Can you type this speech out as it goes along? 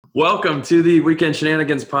Welcome to the Weekend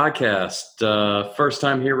Shenanigans podcast. First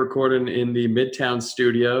time here recording in the Midtown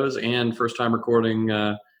studios and first time recording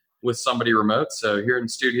with somebody remote. So here in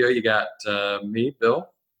studio, you got me, Bill.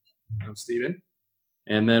 I'm Steven.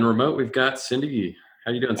 And then remote, we've got Cindy.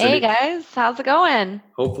 How you doing, Cindy? Hey, guys. How's it going?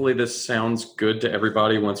 Hopefully this sounds good to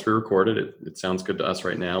everybody once we record it. It sounds good to us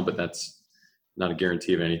right now, but that's not a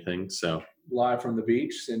guarantee of anything. So Live from the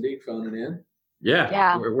beach, Cindy phoning in.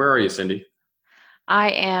 Yeah. Where are you, Cindy?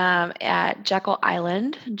 I am at Jekyll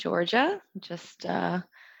Island, Georgia, just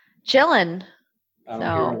chilling. I don't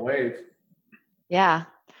hear a wave. Yeah.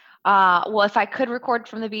 Well, if I could record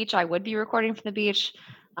from the beach, I would be recording from the beach.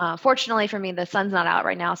 Fortunately for me, the sun's not out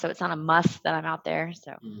right now, so it's not a must that I'm out there.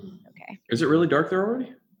 So, okay. Is it really dark there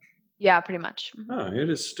already? Yeah, pretty much. Oh, it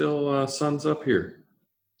is still sun's up here.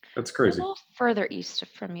 That's crazy. A little further east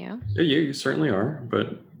from you. Yeah, you certainly are.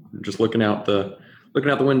 But just looking out the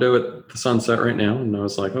window at the sunset right now, and I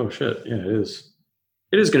was like, oh shit, yeah, it is.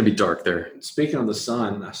 It is going to be dark there. Speaking of the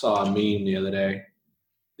sun, I saw a meme the other day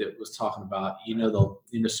that was talking about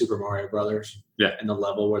the Super Mario Brothers. Yeah. And the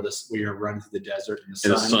level where you're running through the desert and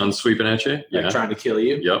the sun's sweeping at you. Yeah. Trying to kill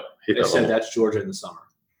you. Yep. They said that's Georgia in the summer.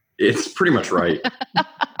 It's pretty much right.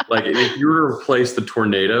 Like if you were to replace the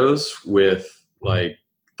tornadoes with like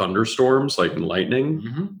thunderstorms, like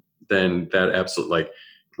lightning, then that absolutely like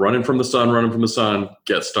running from the sun,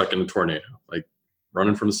 get stuck in a tornado. Like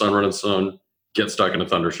running from the sun, get stuck in a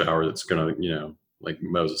thunder shower that's going to, like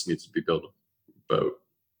Moses needs to be built a boat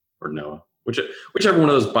or Noah, whichever one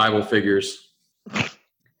of those Bible figures.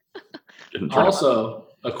 Also,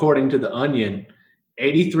 according to The Onion,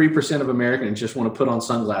 83% of Americans just want to put on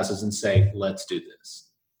sunglasses and say, let's do this.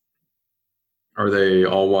 Are they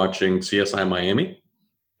all watching CSI Miami?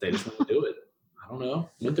 They just want to do it. I don't know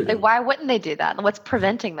what they're doing. Why wouldn't they do that? What's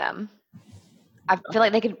preventing them? I feel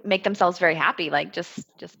like they could make themselves very happy, like just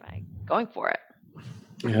by going for it.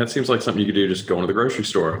 Yeah, it seems like something you could do. Just go into the grocery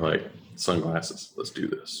store, like sunglasses. Let's do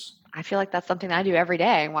this. I feel like that's something I do every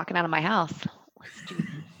day, walking out of my house.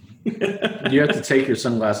 You have to take your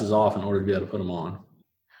sunglasses off in order to be able to put them on.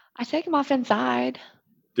 I take them off inside.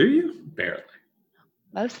 Do you? Barely.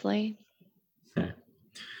 Mostly. Okay.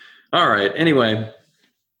 All right. Anyway,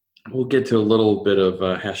 we'll get to a little bit of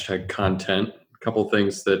hashtag content. A couple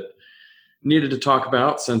things that needed to talk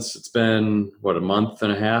about since it's been, a month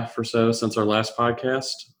and a half or so since our last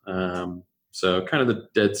podcast. So kind of the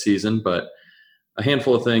dead season, but a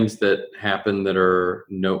handful of things that happened that are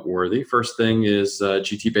noteworthy. First thing is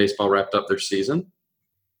GT Baseball wrapped up their season.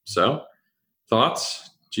 So, thoughts?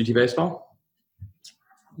 GT Baseball?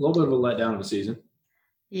 A little bit of a letdown of the season.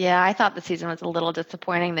 Yeah, I thought the season was a little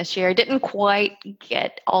disappointing this year. I didn't quite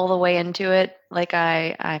get all the way into it like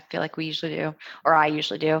I feel like we usually do, or I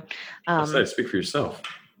usually do. Speak for yourself.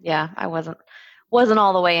 Yeah, I wasn't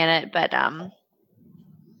all the way in it, but I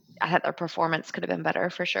thought their performance could have been better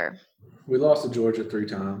for sure. We lost to Georgia 3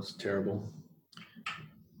 times. Terrible.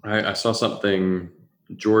 I saw something.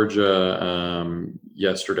 Georgia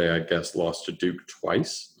yesterday, I guess, lost to Duke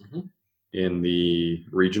twice in the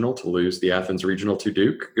regional to lose the Athens regional to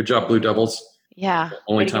Duke. Good job, Blue Devils. Yeah.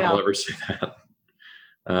 Only time I'll ever say that.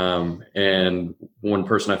 And one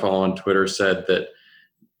person I follow on Twitter said that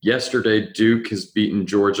yesterday Duke has beaten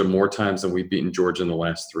Georgia more times than we've beaten Georgia in the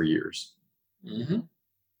last 3 years.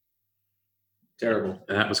 Terrible.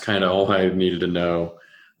 And that was kind of all I needed to know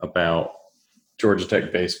about Georgia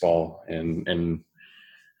Tech baseball. And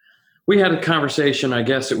we had a conversation, I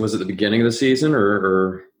guess it was at the beginning of the season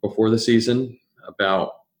or before the season,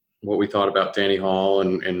 about what we thought about Danny Hall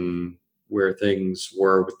and where things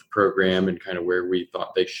were with the program and kind of where we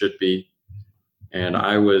thought they should be. And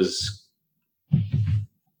I was,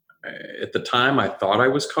 at the time, I thought I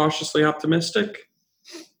was cautiously optimistic.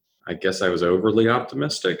 I guess I was overly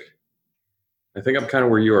optimistic. I think I'm kind of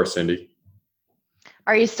where you are, Cindy.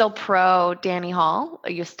 Are you still pro Danny Hall? Or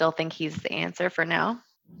you still think he's the answer for now?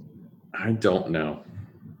 I don't know.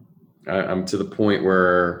 I'm to the point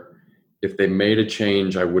where if they made a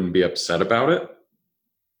change, I wouldn't be upset about it.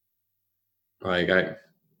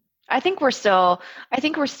 I think we're still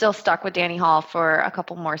stuck with Danny Hall for a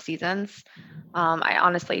couple more seasons. I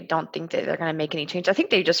honestly don't think that they're going to make any change. I think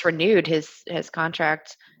they just renewed his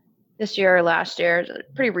contract this year or last year,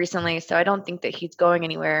 pretty recently. So I don't think that he's going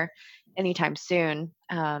anywhere anytime soon.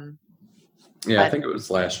 I think it was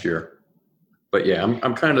last year. But yeah,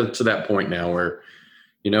 I'm kind of to that point now where,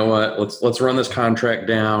 you know what, let's run this contract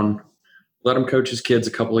down, let him coach his kids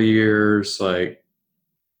a couple of years. Like,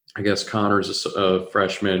 I guess Connor's a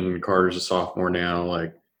freshman, Carter's a sophomore now.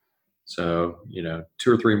 Like, so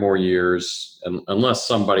 2 or 3 more years, and unless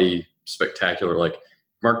somebody spectacular like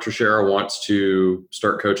Mark Teixeira wants to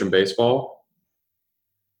start coaching baseball,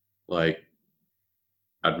 like,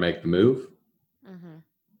 I'd make the move. Mm-hmm.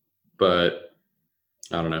 But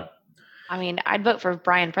I don't know. I mean, I'd vote for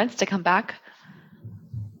Brian Prince to come back.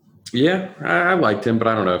 Yeah, I liked him, but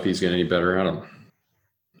I don't know if he's getting any better.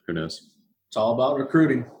 Who knows? It's all about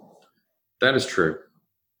recruiting. That is true.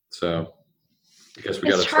 So I guess we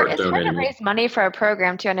got to start donating. It's hard to raise money for a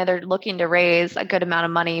program too. I know they're looking to raise a good amount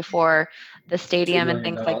of money for the stadium and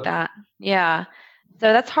things like that. Yeah.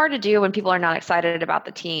 So that's hard to do when people are not excited about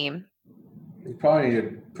the team. You probably need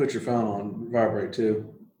to put your phone on vibrate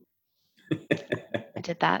too. I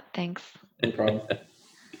did that. Thanks. No problem.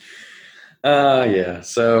 Yeah.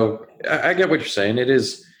 So I get what you're saying.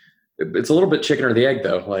 It's a little bit chicken or the egg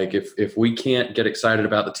though. Like if we can't get excited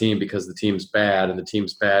about the team because the team's bad, and the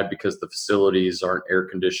team's bad because the facilities aren't air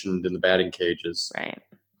conditioned in the batting cages. Right.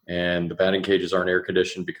 And the batting cages aren't air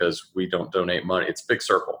conditioned because we don't donate money. It's a big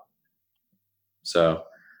circle. So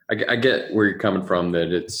I get where you're coming from,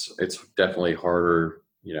 that it's definitely harder.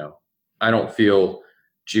 I don't feel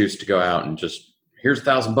juiced to go out and just, here's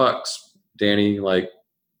 $1,000, Danny, like,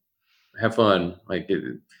 have fun. Like,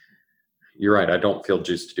 you're right. I don't feel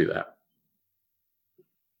juiced to do that.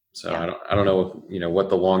 So yeah. I don't know if, what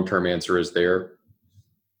the long-term answer is there.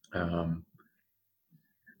 I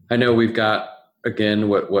know we've got, again,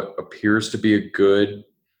 what appears to be a good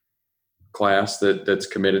class that's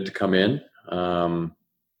committed to come in.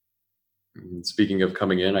 Speaking of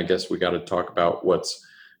coming in, I guess we got to talk about what's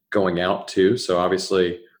going out too. So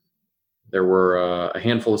obviously there were a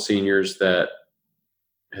handful of seniors that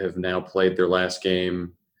have now played their last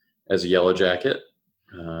game as a Yellow Jacket.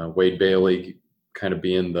 Wade Bailey kind of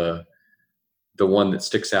being the one that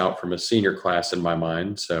sticks out from a senior class in my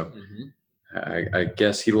mind. So I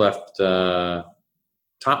guess he left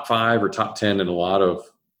top 5 or top 10 in a lot of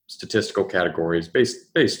statistical categories,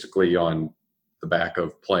 basically on the back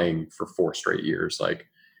of playing for 4 straight years. Like,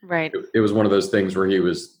 right. It was one of those things where he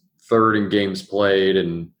was 3rd in games played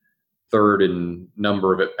and 3rd in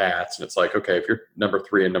number of at-bats. And it's like, okay, if you're number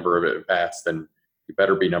 3 in number of at-bats, then you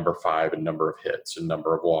better be number 5 in number of hits and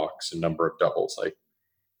number of walks and number of doubles. Like,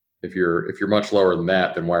 if you're much lower than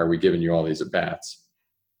that, then why are we giving you all these at-bats?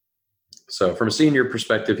 So from a senior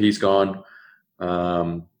perspective, he's gone.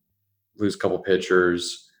 Lose a couple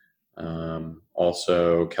pitchers.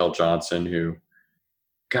 Also Kel Johnson, who,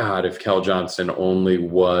 God, if Kel Johnson only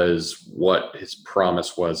was what his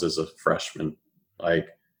promise was as a freshman. Like,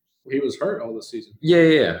 he was hurt all this season.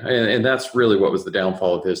 Yeah. And that's really what was the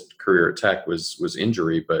downfall of his career at Tech was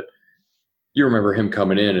injury. But you remember him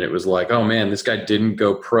coming in and it was like, oh man, this guy didn't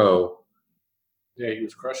go pro. Yeah, he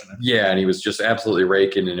was crushing it. Yeah, and he was just absolutely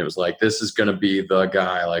raking, and it was like, this is going to be the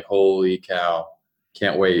guy. Like, holy cow,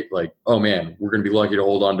 can't wait. Like, oh man, we're going to be lucky to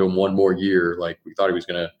hold on to him one more year. Like, we thought he was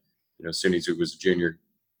going to, as soon as he was a junior,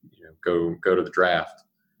 go to the draft.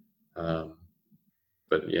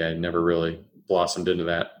 But yeah, it never really blossomed into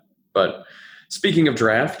that. But speaking of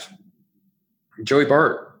draft, Joey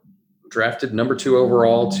Bart drafted number 2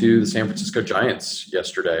 overall to the San Francisco Giants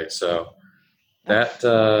yesterday. So that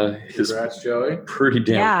is Congrats, Joey. Pretty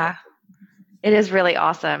damn. Yeah, it is really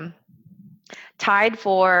awesome. Tied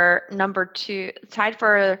for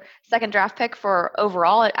 2nd draft pick for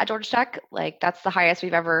overall at Georgia Tech. Like, that's the highest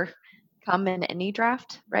we've ever come in any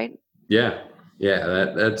draft, right? Yeah.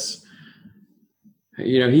 That's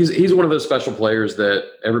he's one of those special players that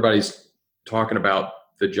everybody's talking about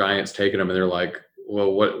the Giants taking him, and they're like,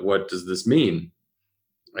 well, what does this mean?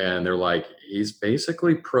 And they're like, he's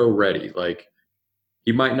basically pro ready. Like,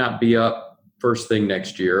 he might not be up first thing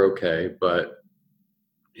next year, okay, but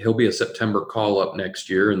he'll be a September call-up next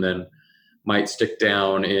year, and then might stick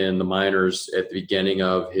down in the minors at the beginning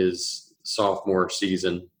of his sophomore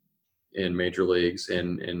season in major leagues,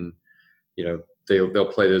 and they'll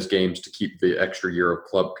play those games to keep the extra year of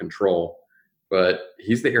club control. But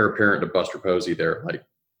he's the heir apparent to Buster Posey there. Like,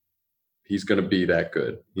 he's going to be that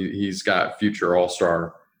good. He's got future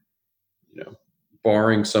all-star,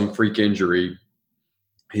 barring some freak injury.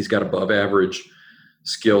 He's got above average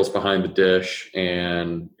skills behind the dish,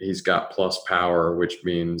 and he's got plus power, which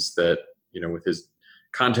means that, with his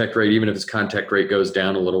contact rate, even if his contact rate goes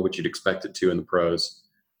down a little, which you'd expect it to in the pros,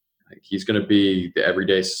 like, he's going to be the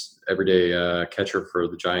everyday catcher for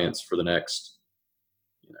the Giants for the next,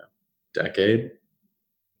 decade.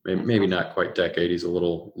 Maybe not quite decade. He's a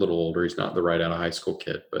little older. He's not the right out of high school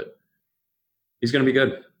kid, but he's going to be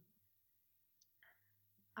good.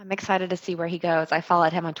 I'm excited to see where he goes. I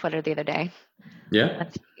followed him on Twitter the other day. Yeah,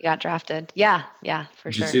 he got drafted. Yeah,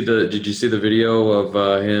 for sure. Did you see the video of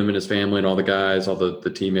him and his family and all the guys, all the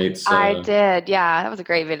teammates? I did. Yeah, that was a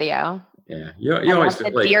great video. Yeah, you I always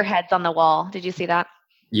love the like. deer heads on the wall. Did you see that?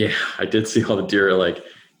 Yeah, I did see all the deer. Like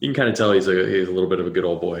you can kind of tell he's a little bit of a good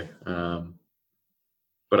old boy.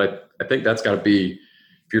 But I think that's got to be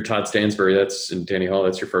if you're Todd Stansbury, that's in Danny Hall.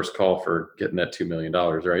 That's your first call for getting that $2 million,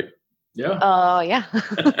 right? Yeah. Oh yeah,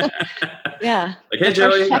 yeah. Like, hey The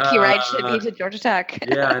Joey, first check you write should be to Georgia Tech.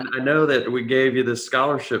 yeah, I know that we gave you this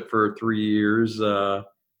scholarship for 3 years.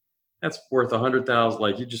 That's worth $100,000.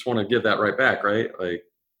 Like, you just want to give that right back, right? Like,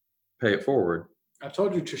 pay it forward. I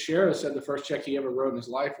told you, Teixeira said the first check he ever wrote in his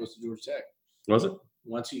life was to Georgia Tech. Was it?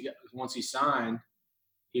 Once he signed,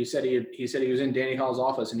 he said he was in Danny Hall's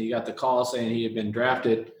office and he got the call saying he had been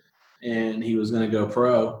drafted and he was going to go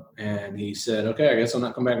pro. And he said, "Okay, I guess I'm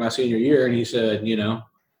not coming back my senior year." And he said,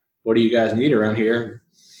 "What do you guys need around here?"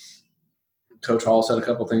 Coach Hall said a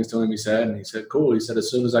couple things to him. He said, "Cool." He said, "As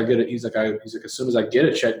soon as I get it," he's like, "As soon as I get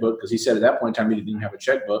a checkbook," because he said at that point in time he didn't even have a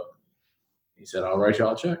checkbook. He said, "I'll write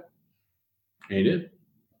y'all a check." And he did.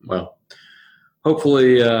 Well,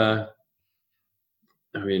 hopefully,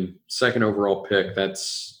 second overall pick,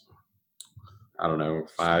 that's, I don't know,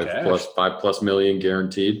 five plus million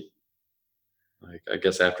guaranteed. Like, I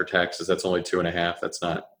guess after taxes, that's only 2.5. That's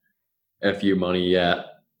not FU money yet,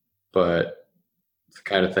 but it's the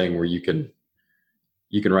kind of thing where you can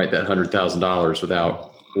write that $100,000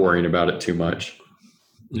 without worrying about it too much.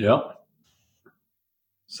 Yep.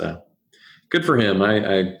 So good for him.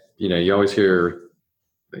 I you always hear,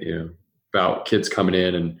 about kids coming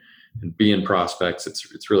in and being prospects.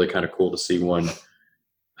 It's really kind of cool to see one.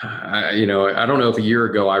 I don't know if a year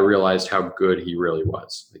ago I realized how good he really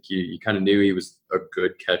was. Like you kind of knew he was a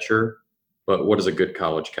good catcher, but what is a good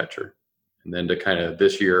college catcher? And then to kind of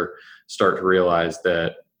this year start to realize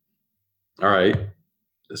that, all right,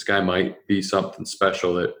 this guy might be something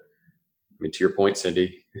special that, to your point,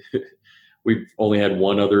 Cindy, we've only had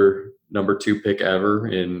one other number 2 pick ever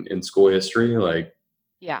in school history. Like,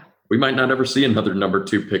 yeah, we might not ever see another number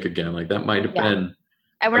 2 pick again. Like that might have been.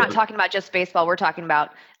 And we're not talking about just baseball. We're talking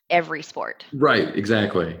about every sport. Right.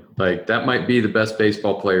 Exactly. Like that might be the best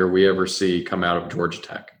baseball player we ever see come out of Georgia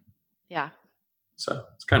Tech. Yeah. So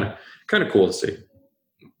it's kind of cool to see.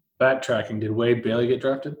 Backtracking, did Wade Bailey get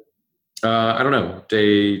drafted? I don't know.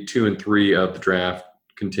 Day 2 and 3 of the draft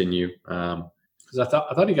continue. Because I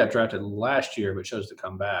thought he got drafted last year, but chose to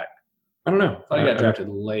come back. I don't know. I thought he got drafted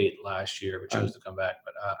late last year, but chose to come back.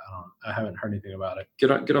 But I haven't heard anything about it.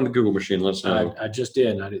 Get on the Google machine. Let us know. I just did,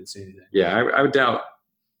 and I didn't see anything. Yeah, I would doubt.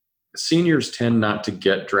 Seniors tend not to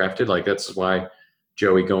get drafted. Like that's why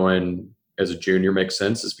Joey going as a junior makes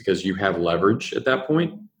sense, is because you have leverage at that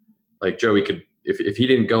point. Like Joey could, if he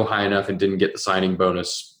didn't go high enough and didn't get the signing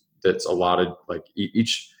bonus that's allotted, like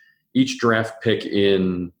each draft pick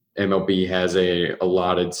in MLB has a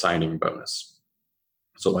allotted signing bonus.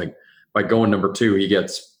 So like by going number 2, he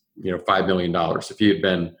gets, $5 million. If he had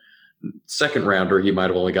been second rounder, he might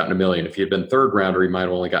have only gotten $1 million. If he had been third rounder, he might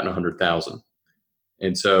have only gotten 100,000.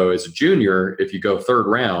 And so as a junior, if you go third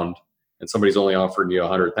round and somebody's only offering you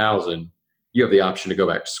 100,000, you have the option to go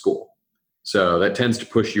back to school. So that tends to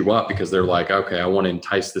push you up because they're like, okay, I want to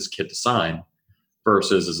entice this kid to sign.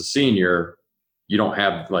 Versus as a senior, you don't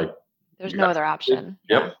have there's no other option.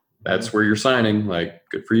 Yep. Yeah. That's where you're signing. Like,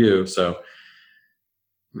 good for you. So,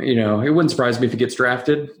 it wouldn't surprise me if he gets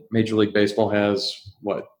drafted. Major League Baseball has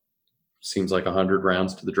seems like 100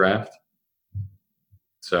 rounds to the draft.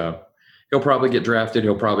 So he'll probably get drafted.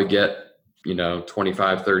 He'll probably get,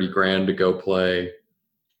 25, 30 grand to go play.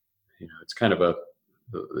 It's kind of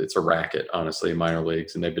it's a racket, honestly, in minor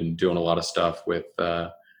leagues. And they've been doing a lot of stuff with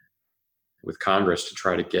Congress to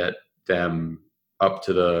try to get them up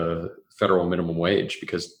to the federal minimum wage,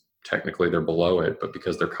 because technically they're below it, but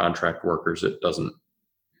because they're contract workers, it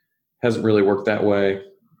hasn't really worked that way.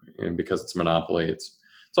 And because it's a monopoly, it's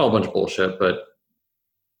all a bunch of bullshit, but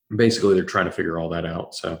basically they're trying to figure all that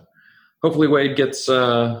out. So hopefully Wade gets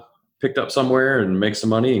picked up somewhere and makes some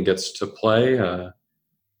money and gets to play. I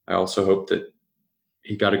also hope that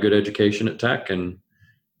he got a good education at Tech and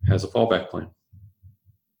has a fallback plan.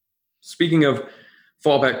 Speaking of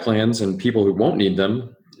fallback plans and people who won't need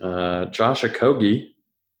them, Josh Okogie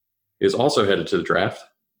is also headed to the draft.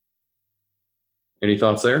 Any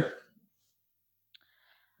thoughts there?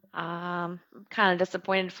 I'm kind of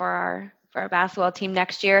disappointed for our basketball team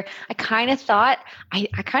next year. I kind of thought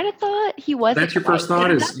he wasn't. That's your first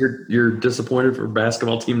thought, is you're disappointed for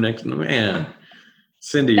basketball team next? Man,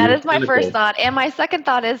 Cindy, that is my first thought, and my second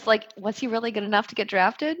thought is was he really good enough to get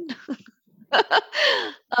drafted?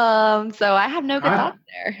 So I have no good thoughts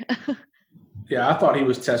there. Yeah, I thought he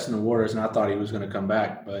was testing the waters, and I thought he was going to come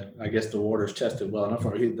back, but I guess the waters tested well enough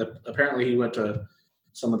for him. Apparently, he went to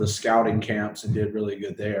some of the scouting camps and did really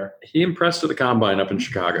good there. He impressed at the combine up in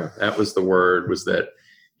Chicago. That was the word, was that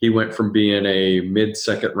he went from being a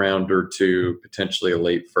mid-second rounder to potentially a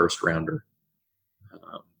late first rounder.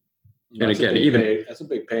 And again, that's a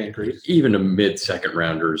big pay increase. Even a mid-second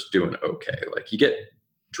rounder is doing okay. Like, you get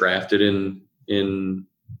drafted in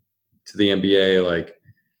to the NBA, like,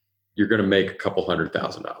 you're going to make a couple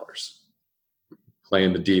 $100,000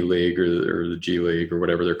 playing the D League or the G League or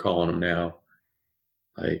whatever they're calling them now.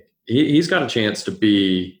 Like, he's got a chance to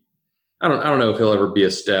be. I don't know if he'll ever be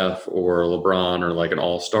a Steph or a LeBron or like an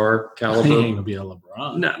all-star caliber. He ain't gonna be a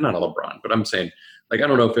LeBron. Not a LeBron, but I'm saying, like, I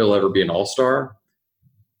don't know if he'll ever be an all-star,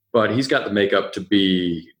 but he's got the makeup to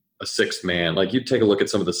be a sixth man. Like, you take a look at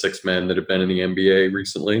some of the sixth men that have been in the NBA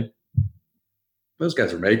recently. Those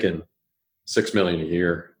guys are making $6 million a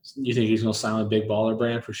year. You think he's gonna sign with Big Baller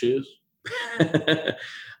Brand for shoes?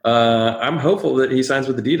 I'm hopeful that he signs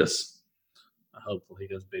with Adidas. Hopefully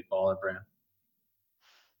he does Big Baller Brand.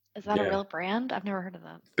 Is that a real brand? I've never heard of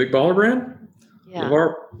that. Big Baller Brand? Yeah.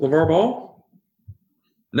 LeVar Ball?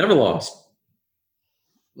 Never lost.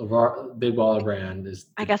 Big Baller Brand is.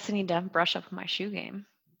 I guess I need to brush up on my shoe game.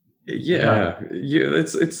 Yeah.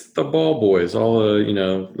 It's the ball boys, all the,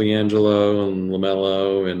 LiAngelo and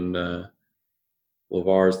LaMelo and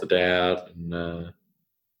LeVar's the dad, and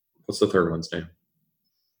what's the third one's name?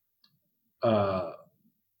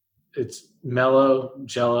 It's Melo,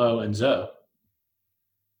 Jello, and Zoe.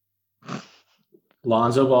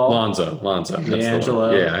 Lonzo Ball. Lonzo.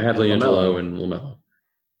 LiAngelo. Yeah, I had LiAngelo and LaMelo.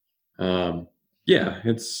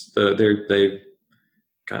 They've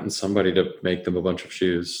gotten somebody to make them a bunch of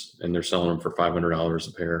shoes, and they're selling them for $500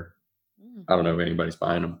 a pair. I don't know if anybody's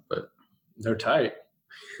buying them, but they're tight.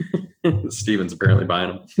 Steven's apparently buying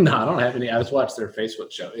them. No, I don't have any. I just watched their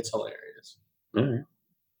Facebook show. It's hilarious. All right.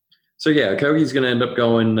 So yeah, Kogi's going to end up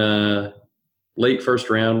going late first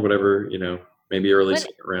round, whatever, maybe early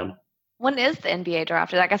second round. When is the NBA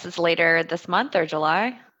draft? I guess it's later this month or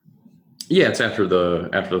July. Yeah, it's after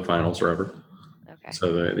the finals or ever. Okay.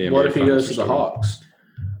 So the NBA what if he goes to the Hawks?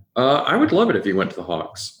 I would love it if he went to the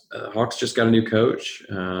Hawks. Hawks just got a new coach.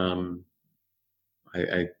 I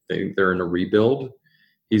think they're in a rebuild.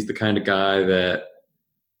 He's the kind of guy that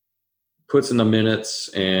puts in the minutes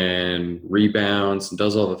and rebounds and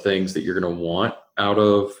does all the things that you're going to want out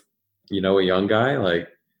of, a young guy. Like,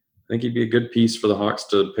 I think he'd be a good piece for the Hawks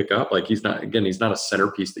to pick up. Like, he's not a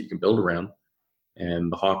centerpiece that you can build around. And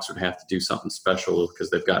the Hawks would have to do something special because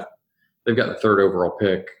they've got the third overall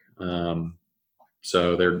pick.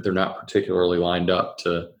 So they're not particularly lined up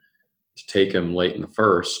to take him late in the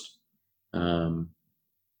first.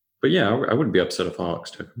 But yeah, I wouldn't be upset if the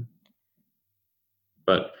Hawks took him.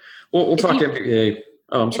 But we'll talk NBA.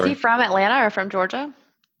 Oh, I'm sorry. Is he from Atlanta or from Georgia?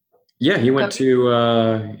 Yeah, he went to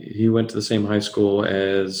the same high school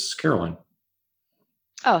as Caroline.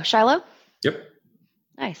 Oh, Shiloh? Yep.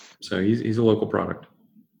 Nice. So he's a local product.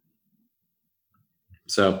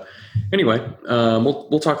 So anyway,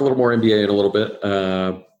 we'll talk a little more NBA in a little bit.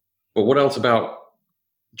 But what else about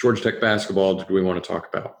Georgia Tech basketball do we want to talk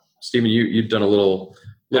about? Stephen, you've done a little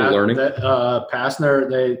learning.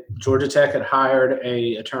 Pastner, Georgia Tech had hired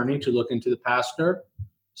a attorney to look into the Pastner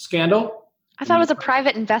scandal. I thought it was a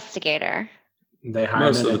private investigator. They hired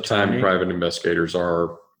most of the time, private investigators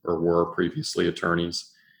are or were previously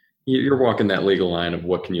attorneys. You're walking that legal line of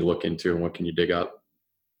what can you look into and what can you dig up,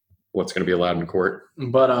 what's going to be allowed in court.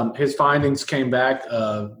 But his findings came back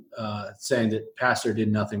saying that Pastner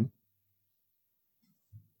did nothing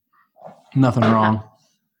wrong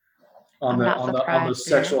on the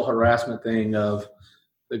sexual harassment thing of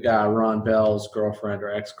the guy Ron Bell's girlfriend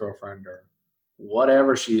or ex-girlfriend or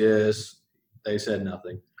whatever she is. They said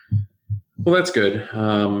nothing. Well, that's good.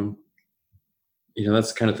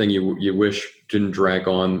 That's the kind of thing you wish didn't drag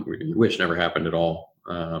on. You wish never happened at all.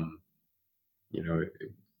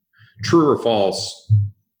 True or false,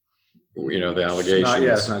 the allegations.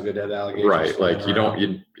 It's not good to have the allegations. Right. Like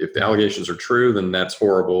if the allegations are true, then that's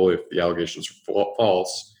horrible. If the allegations are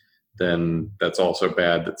false, then that's also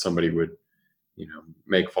bad that somebody would,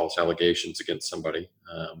 make false allegations against somebody.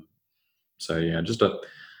 So yeah, just a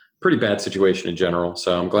pretty bad situation in general.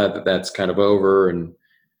 So I'm glad that that's kind of over. And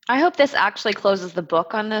I hope this actually closes the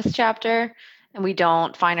book on this chapter and we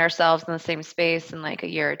don't find ourselves in the same space in like a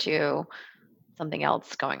year or two, something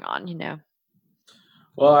else going on,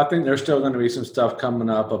 Well, I think there's still going to be some stuff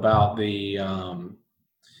coming up about the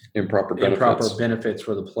improper benefits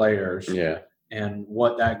for the players. Yeah. And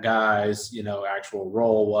what that guy's, actual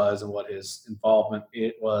role was and what his involvement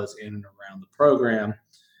it was in and around the program.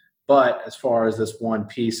 But as far as this one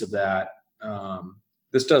piece of that,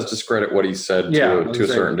 this does discredit what he said Yeah, to a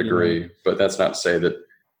certain you know. degree, but that's not to say that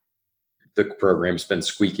the program's been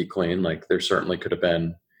squeaky clean. Like there certainly could have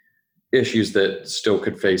been issues that still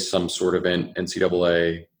could face some sort of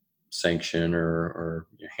NCAA sanction or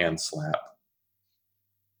hand slap.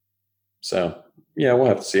 So yeah, we'll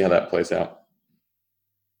have to see how that plays out.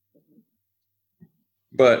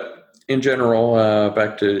 But in general,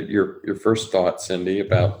 back to your first thought, Cindy,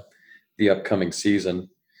 about the upcoming season,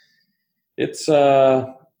 it's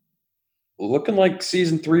looking like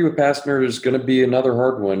season 3 with Pastner is going to be another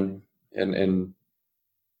hard one, and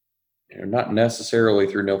not necessarily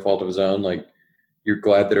through no fault of his own. Like you're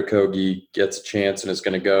glad that Okogie gets a chance and is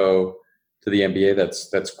going to go to the NBA.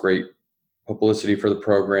 That's great publicity for the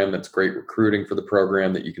program. That's great recruiting for the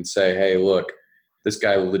program. That you can say, hey, look, this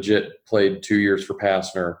guy legit played 2 years for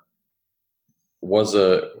Pastner. Was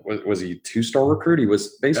he a 2-star recruit? He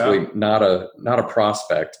was basically not a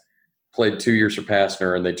prospect. Played 2 years for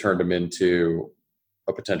Pastner, and they turned him into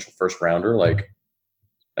a potential first rounder. Like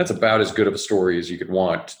that's about as good of a story as you could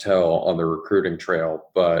want to tell on the recruiting trail.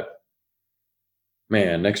 But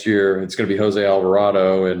man, next year it's going to be Jose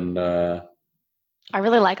Alvarado, and I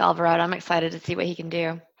really like Alvarado. I'm excited to see what he can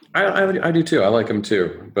do. I do too. I like him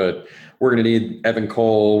too. But we're going to need Evan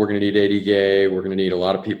Cole. We're going to need A.D. Gay. We're going to need a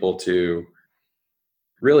lot of people to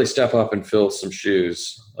really step up and fill some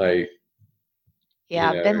shoes. Like,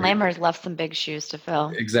 yeah, Ben Lammers left some big shoes to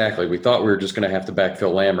fill. Exactly. We thought we were just going to have to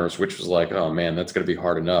backfill Lammers, which was like, oh man, that's going to be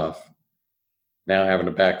hard enough. Now having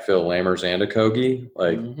to backfill Lammers and Okogie,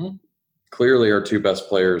 like clearly our 2 best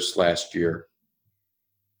players last year.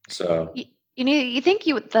 So you think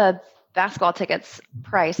the basketball tickets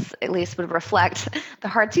price at least would reflect the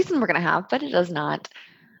hard season we're going to have, but it does not.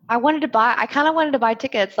 I kind of wanted to buy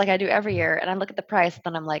tickets like I do every year, and I look at the price, and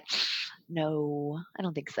then I'm like, no, I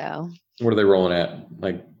don't think so. What are they rolling at?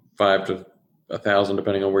 Like $500 to $1,000,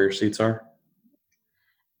 depending on where your seats are?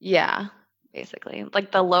 Yeah, basically.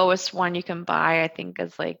 Like the lowest one you can buy, I think,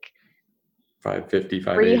 is like $550,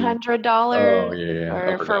 $300. Oh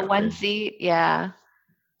yeah, for one seat. Yeah.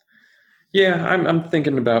 Yeah, I'm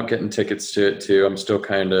thinking about getting tickets to it too. I'm still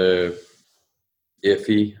kind of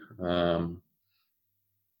iffy.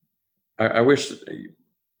 I wish,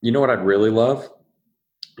 you know what I'd really love?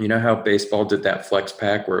 You know how baseball did that flex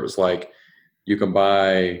pack where it was like you can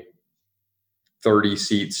buy 30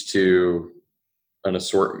 seats to an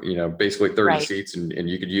assortment, basically 30 seats, and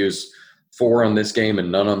you could use 4 on this game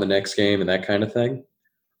and none on the next game and that kind of thing.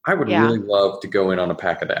 I would really love to go in on a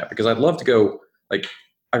pack of that because I'd love to go, like,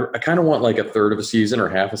 I kind of want like a third of a season or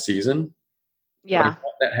half a season. Yeah. I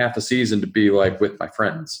want that half a season to be like with my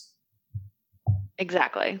friends.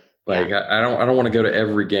 Exactly. Like I don't want to go to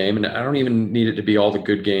every game, and I don't even need it to be all the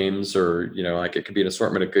good games, or like it could be an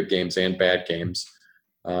assortment of good games and bad games.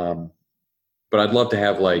 But I'd love to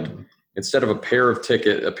have, like, instead of a pair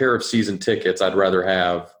of season tickets, I'd rather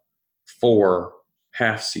have 4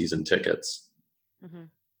 half season tickets. Mm-hmm.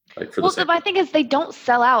 Like for my thing is they don't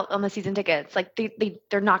sell out on the season tickets. Like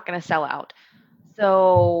they're not going to sell out.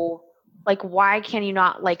 So like, why can you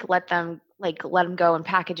not let them go in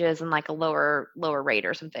packages and like a lower rate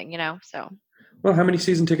or something, So. Well, how many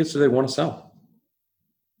season tickets do they want to sell?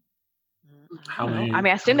 How many? I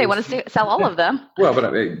assume they want to sell all of them. Well,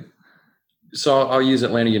 but so I'll use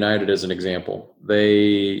Atlanta United as an example.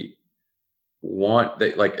 Atlanta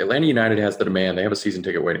United has the demand. They have a season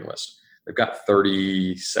ticket waiting list. They've got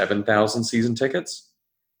 37,000 season tickets.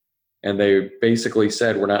 And they basically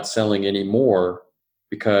said, we're not selling any more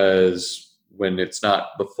because when it's not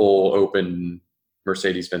the full open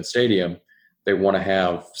Mercedes-Benz Stadium, they want to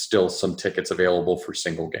have still some tickets available for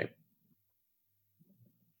single game,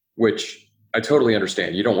 which I totally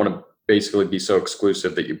understand. You don't want to basically be so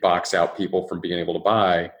exclusive that you box out people from being able to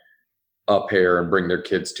buy a pair and bring their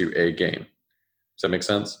kids to a game. Does that make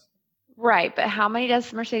sense? Right, but how many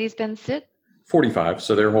does Mercedes-Benz sit? 45,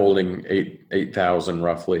 so they're holding 8,000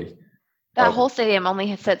 roughly. That whole stadium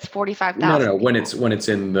only sits 45,000. No. When it's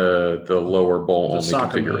in the lower bowl only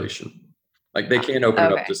configuration, like they can't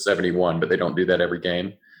open it up to 71, but they don't do that every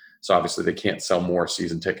game. So obviously they can't sell more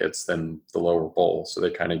season tickets than the lower bowl. So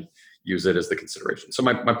they kind of use it as the consideration. So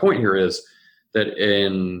my point here is that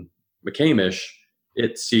in McCamish,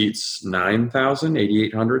 it seats 9,000,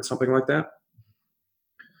 8,800, something like that.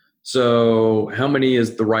 So how many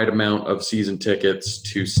is the right amount of season tickets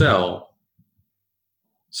to sell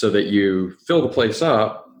so that you fill the place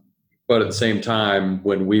up, but at the same time,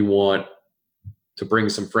 when we want to bring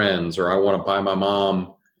some friends, or I want to buy my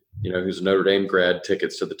mom, who's a Notre Dame grad,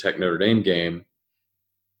 tickets to the Tech Notre Dame game,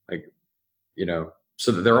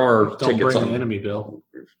 so that there are Don't tickets bring on the enemy, Bill.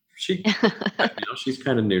 She's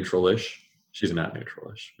kind of neutral-ish. She's not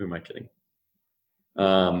neutral-ish. Who am I kidding?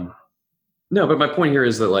 No, but my point here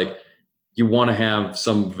is that like you want to have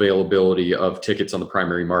some availability of tickets on the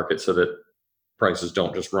primary market so that prices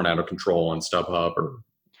don't just run out of control on StubHub or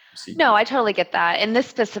SeatGeek. No, I totally get that. In this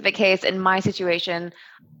specific case, in my situation,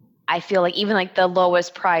 I feel like even like the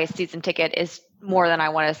lowest price season ticket is more than I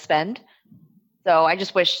want to spend. So I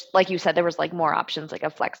just wish, like you said, there was like more options, like a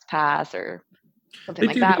Flex Pass or something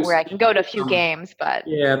like that, where I can go to a few games. But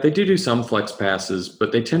yeah, they do some Flex Passes,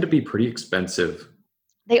 but they tend to be pretty expensive.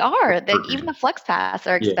 They are. Even the Flex Pass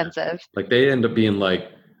are expensive. Yeah. Like they end up being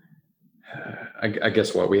like, I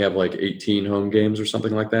guess what we have like 18 home games or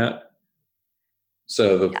something like that.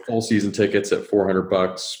 So the full season tickets at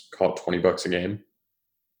 $400, call it $20 a game.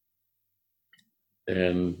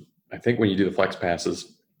 And I think when you do the Flex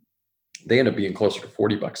Passes, they end up being closer to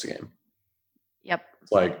 $40 a game. Yep.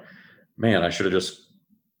 It's like, man, I should have just,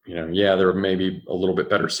 there are maybe a little bit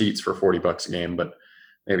better seats for $40 a game, but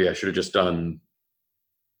maybe I should have just done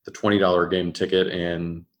the $20 game ticket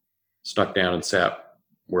and snuck down and sat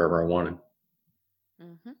wherever I wanted.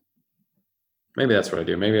 Mm-hmm. Maybe that's what I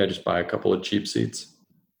do. Maybe I just buy a couple of cheap seats.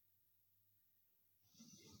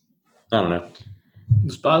 I don't know.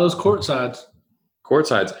 Just buy those court sides. Court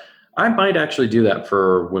sides. I might actually do that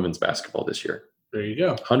for women's basketball this year. There you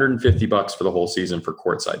go. $150 for the whole season for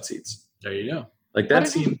courtside seats. There you go. Like that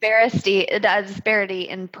seems disparity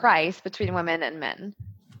in price between women and men.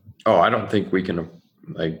 Oh, I don't think we can.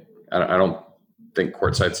 Like, I don't think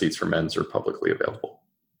courtside seats for men's are publicly available.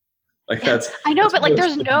 Like that's. I know, but like,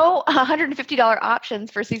 there's no $150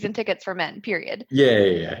 options for season tickets for men. Period.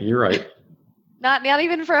 Yeah. You're right. Not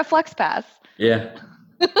even for a Flex Pass. Yeah.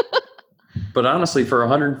 But honestly, for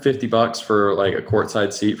 $150 for like a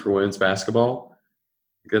courtside seat for women's basketball,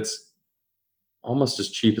 that's almost as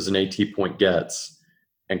cheap as an AT point gets.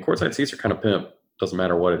 And courtside seats are kind of pimp. Doesn't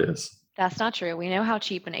matter what it is. That's not true. We know how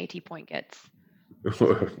cheap an AT point gets.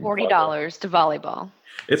 $40 to volleyball.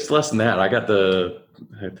 It's less than that. I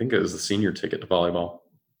think it was the senior ticket to volleyball.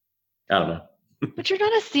 I don't know. But you're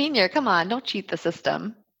not a senior. Come on, don't cheat the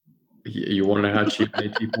system. You want to know how cheap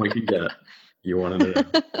an AT point can get? You want to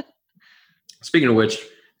know? Speaking of which,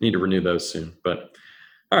 need to renew those soon. But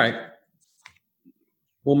all right,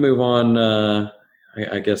 we'll move on.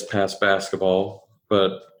 I guess past basketball,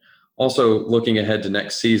 but also looking ahead to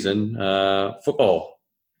next season, football.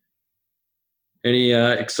 Any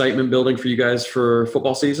excitement building for you guys for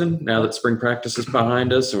football season now that spring practice is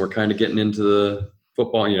behind us and we're kind of getting into the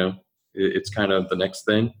football? It's kind of the next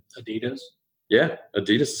thing. Adidas. Yeah,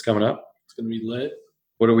 Adidas is coming up. It's going to be lit.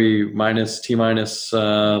 What are we less than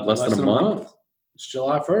a month? It's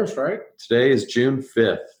July 1st, right? Today is June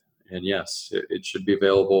 5th. And yes, it should be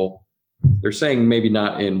available. They're saying maybe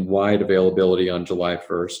not in wide availability on July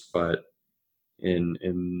 1st, but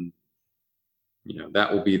in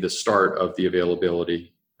that will be the start of the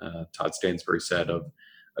availability, Todd Stansbury said, of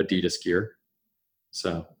Adidas gear.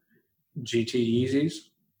 So GT Yeezys?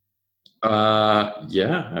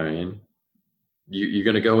 Yeah. I mean, you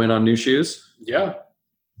going to go in on new shoes? Yeah.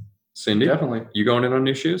 Cindy? Definitely. You going in on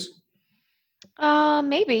new shoes?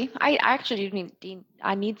 Maybe. I actually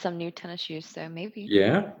need some new tennis shoes, so maybe.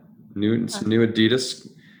 Yeah. Some new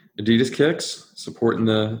Adidas kicks, supporting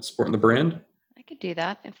the brand. I could do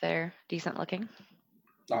that if they're decent looking.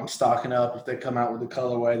 I'm stocking up if they come out with the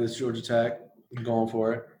colorway that's Georgia Tech. I'm going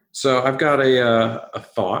for it. So I've got a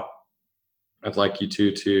thought I'd like you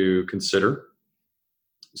to consider.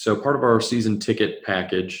 So part of our season ticket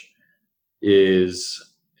package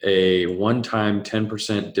is a one-time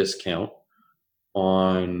 10% discount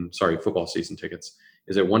football season tickets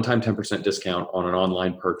is a one-time 10% discount on an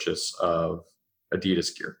online purchase of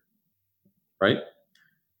Adidas gear, right?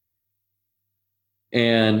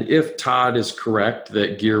 And if Todd is correct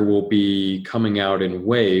that gear will be coming out in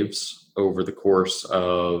waves over the course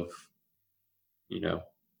of,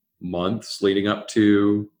 months leading up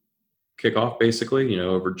to kickoff, basically,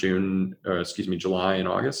 over July and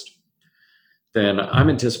August, then I'm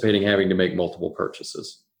anticipating having to make multiple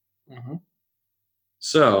purchases. Mm-hmm.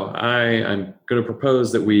 So I'm going to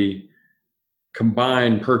propose that we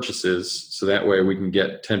combine purchases so that way we can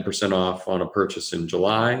get 10% off on a purchase in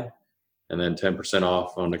July and then 10%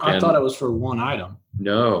 off on again. I thought it was for one item.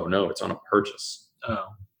 No, it's on a purchase. Oh.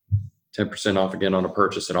 10% off again on a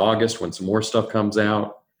purchase in August when some more stuff comes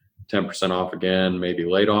out. 10% off again, maybe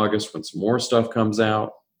late August when some more stuff comes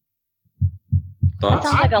out. Thoughts?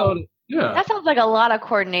 That sounds like a lot of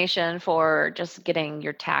coordination for just getting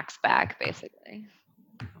your tax back, basically.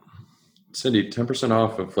 Cindy, 10%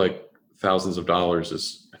 off of like thousands of dollars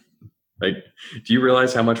is like, do you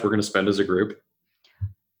realize how much we're going to spend as a group?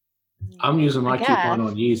 I'm using my coupon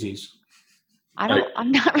on Yeezys.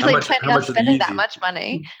 I'm not really planning on spending that much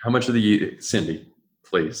money. How much of Cindy,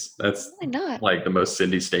 please? That's really not like the most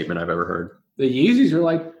Cindy statement I've ever heard. The Yeezys are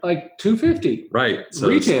like $250. Right. So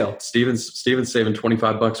retail. Steven's saving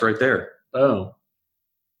 $25 right there. Oh.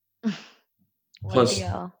 Plus,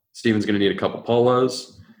 Steven's going to need a couple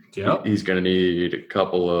polos. Yep. He's going to need a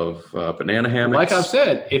couple of banana hammocks. Like I've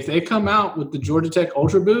said, if they come out with the Georgia Tech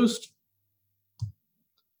Ultra Boost,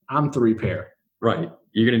 I'm 3 pair. Right.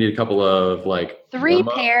 You're going to need a couple of 3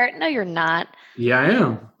 pair. No, you're not. Yeah, I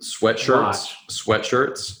am.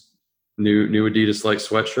 Sweatshirts. New Adidas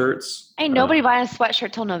sweatshirts. Ain't nobody buying a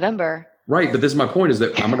sweatshirt till November. Right, but this is my point: is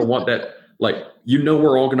that I'm going to want that.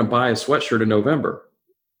 We're all going to buy a sweatshirt in November.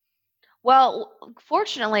 Well,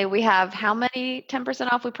 fortunately, we have how many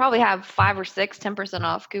 10% off? We probably have 5 or 6 10%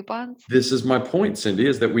 off coupons. This is my point, Cindy,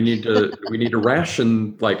 is that we need to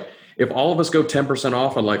ration. If all of us go 10%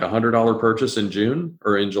 off on $100 purchase in June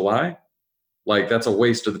or in July, that's a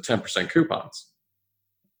waste of the 10% coupons.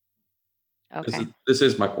 Okay. This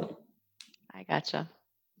is my point. I gotcha.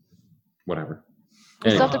 Whatever.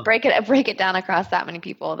 We still have to break it down across that many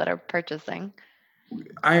people that are purchasing.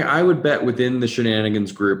 I would bet within the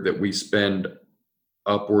Shenanigans group that we spend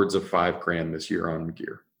upwards of $5,000 this year on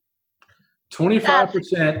gear.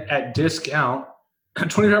 25% at discount.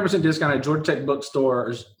 25% discount at Georgia Tech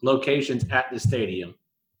bookstores locations at the stadium.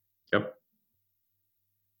 Yep.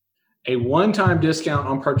 A one-time discount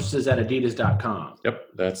on purchases at adidas.com. Yep,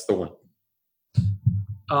 that's the one.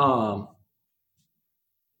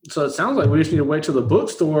 So it sounds like we just need to wait till the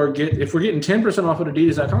bookstore if we're getting 10% off at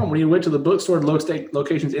adidas.com, we need to wait till the bookstore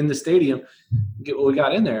locations in the stadium, get what we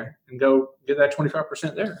got in there, and go get that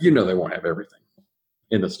 25% there. They won't have everything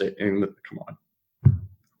in the state. Come on.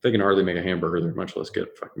 They can hardly make a hamburger there, much less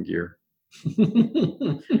get fucking gear.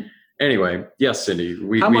 Anyway, yes, Cindy.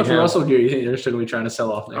 How much Russell gear do you think they're still going to be trying to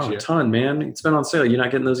sell off next year? A ton, man. It's been on sale. You're not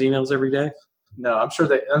getting those emails every day? No, I'm sure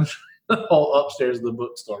the whole upstairs of the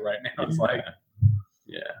bookstore right now. It's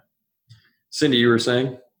yeah. Cindy, you were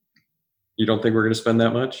saying you don't think we're going to spend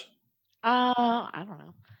that much? I don't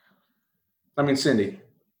know. I mean, Cindy,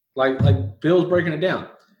 like Bill's breaking it down.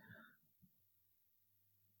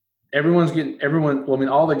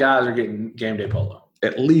 All the guys are getting game day polo.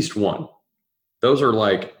 At least one. Those are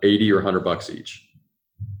 $80 or $100 each.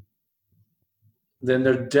 Then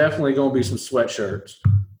there's definitely going to be some sweatshirts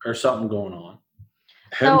or something going on.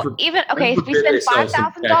 So if we spend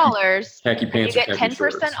 $5,000 and you get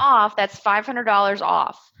 10% off, that's $500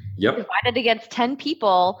 off. Yep. Divided against 10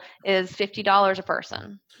 people is $50 a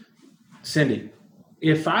person. Cindy,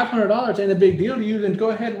 if $500 ain't a big deal to you, then go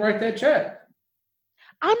ahead and write that check.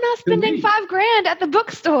 I'm not spending $5,000 at the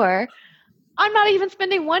bookstore. I'm not even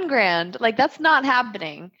spending $1,000. That's not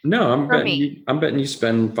happening. No, I'm betting you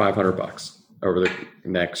spend $500 over the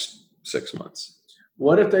next 6 months.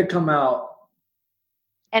 What if they come out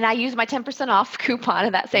and I use my 10% off coupon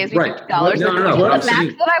and that saves me $50? No. The max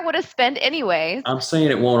that I would have spent anyways. I'm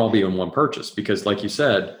saying it won't all be in one purchase because, like you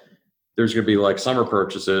said, there's going to be summer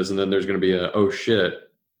purchases, and then there's going to be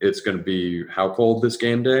it's going to be how cold this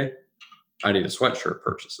game day. I need a sweatshirt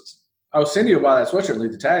purchases. Oh, Cindy will buy that sweatshirt and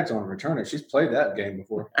leave the tags on and return it. She's played that game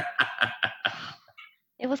before.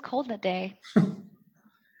 It was cold that day.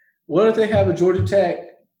 What if they have a Georgia Tech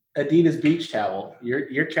Adidas beach towel?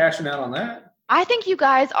 You're cashing out on that? I think you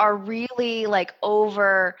guys are really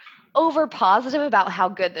over positive about how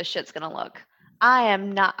good this shit's gonna look. I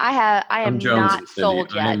am not. I am not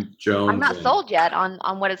sold yet. I'm not sold yet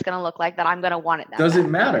on what it's gonna look like. That I'm gonna want it. Does it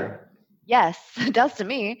matter? Yes, it does to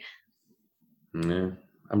me. Yeah,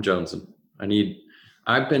 I'm jonesing.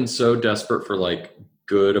 I've been so desperate for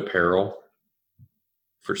good apparel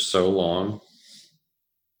for so long.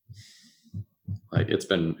 It's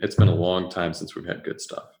been a long time since we've had good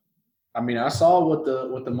stuff. I mean, I saw what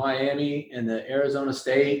the Miami and the Arizona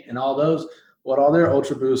State and all those, what all their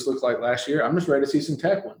Ultra Boosts looked like last year. I'm just ready to see some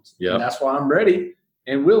Tech ones. Yeah, that's why I'm ready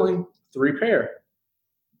and willing 3 pair.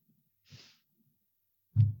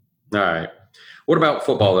 All right. What about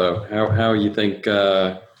football though? How you think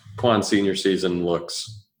Quan senior season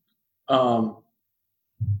looks? Well,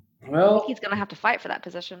 I think he's gonna have to fight for that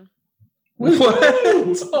position. What?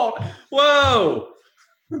 Whoa!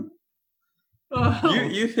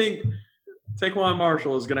 You think Taquan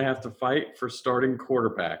Marshall is going to have to fight for starting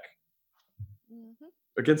quarterback? Mm-hmm.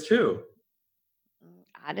 Against who?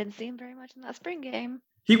 I didn't see him very much in that spring game.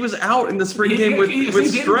 He was out in the spring game with he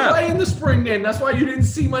strep. Didn't play in the spring game. That's why you didn't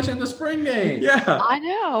see much in the spring game. Yeah. I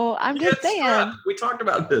know. I'm just saying. Strep. We talked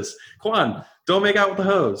about this. Quan, don't make out with the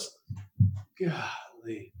hose.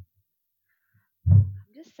 Golly. I'm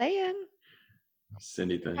just saying.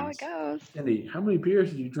 Cindy things. How it goes. Cindy, how many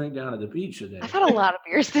beers did you drink down at the beach today? I've had a lot of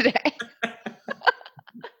beers today.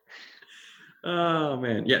 Oh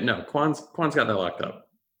man, yeah, no, Quan's got that locked up.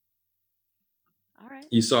 All right.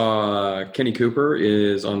 You saw Kenny Cooper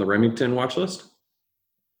is on the Remington watch list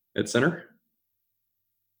at center.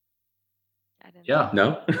 I didn't Yeah.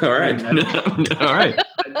 No, all right, all right.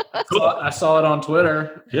 I saw it on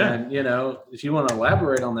Twitter. Yeah. And, if you want to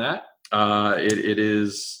elaborate on that. It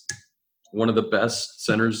is one of the best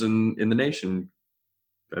centers in the nation.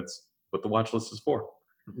 That's what the watch list is for.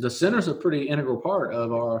 The center's a pretty integral part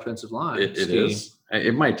of our offensive line. It is.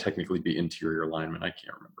 It might technically be interior lineman. I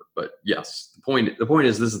can't remember, but yes, the point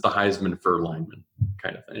is this is the Heisman for linemen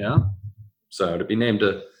kind of thing. Yeah. So to be named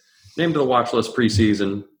to the watch list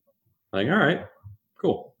preseason, like, all right,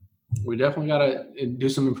 cool. We definitely got to do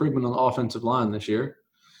some improvement on the offensive line this year.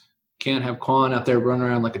 Can't have Quan out there running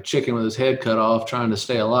around like a chicken with his head cut off trying to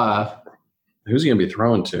stay alive. Who's he going to be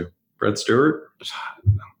throwing to? Brett Stewart?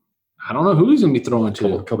 I don't know who he's going to be throwing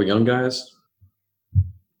to. A couple young guys.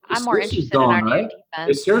 I'm more Cersei's interested gone, in our right? new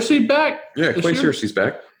defense. Is Cersei back? Yeah, this Clay year? Cersei's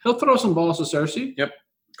back. He'll throw some balls to Cersei Yep.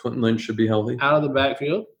 Clinton Lynch should be healthy. out of the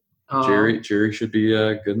backfield. Jerry should be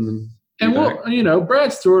good. And we'll,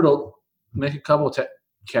 Brad Stewart will make a couple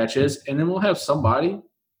catches, and then we'll have somebody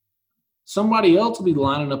else will be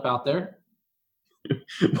lining up out there.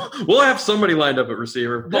 We'll have somebody lined up at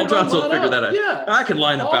receiver. Paul Johnson will figure that out. Yeah. I can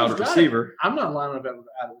line up out at receiver. I'm not lining up out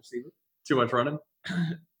at receiver. Too much running?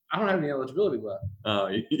 I don't have any eligibility left. Oh,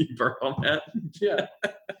 you burn on that? Yeah.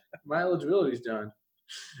 My eligibility's done.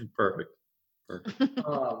 Perfect.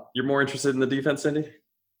 You're more interested in the defense, Cindy?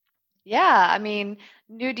 Yeah, I mean,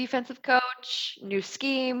 new defensive coach, new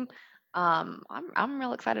scheme. I'm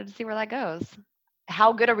real excited to see where that goes.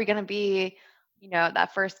 How good are we going to be?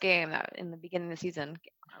 That first game that in the beginning of the season,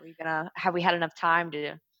 have we had enough time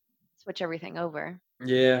to switch everything over?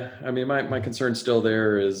 Yeah, I mean, my concern still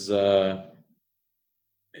there is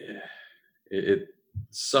it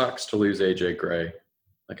sucks to lose AJ Gray.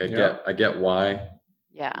 Like I get why.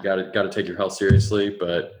 Yeah, you got to take your health seriously,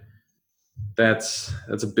 but that's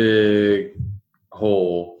a big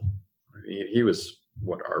hole. He was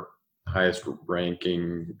our highest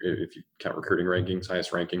ranking, if you count recruiting rankings,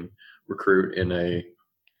 highest ranking recruit in a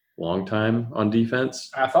long time on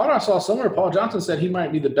defense. I thought I saw somewhere Paul Johnson said he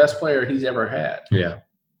might be the best player he's ever had. Yeah.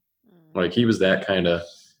 Like he was that kind of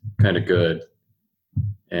good.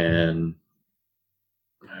 And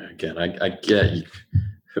again, I get you,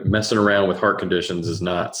 messing around with heart conditions is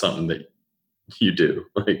not something that you do.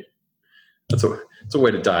 Like it's a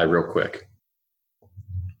way to die real quick.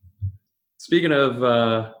 Speaking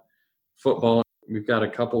of football, we've got a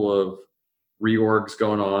couple of reorgs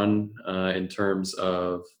going on in terms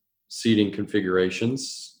of seating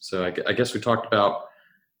configurations. So I guess we talked about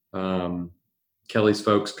Kelly's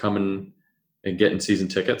folks coming and getting season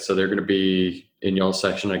tickets. So they're going to be in y'all's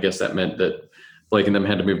section. I guess that meant that Blake and them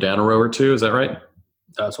had to move down a row or two. Is that right?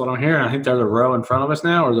 That's what I'm hearing. I think they're the row in front of us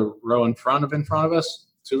now, or the row in front of us.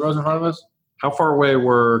 2 rows in front of us. How far away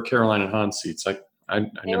were Caroline and Hans seats?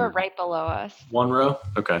 They were right below us. 1 row.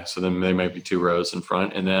 Okay, so then they might be 2 rows in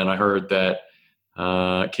front. And then I heard that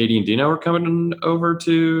Katie and Dino are coming over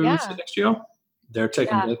to sit next to you. They're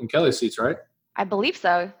taking Blake and Kelly's seats, right? I believe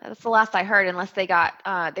so. That's the last I heard, unless they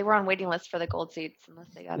got they were on waiting lists for the gold seats, unless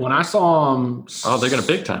they got I saw them. Oh, they're going to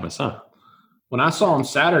big time us, huh? When I saw them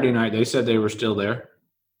Saturday night, they said they were still there.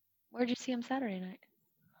 Where'd you see them Saturday night?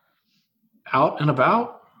 Out and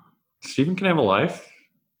about. Steven can have a life.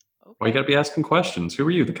 Okay. Why you got to be asking questions? Who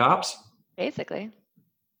are you, the cops? Basically.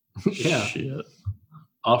 Yeah. Shit.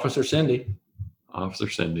 Officer Cindy.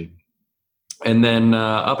 And then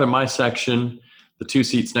up in my section, the 2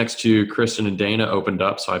 seats next to Kristen and Dana opened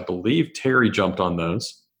up. So I believe Terry jumped on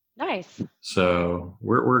those. Nice. So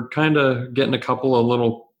we're kind of getting a couple of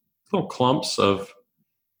little clumps of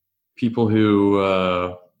people who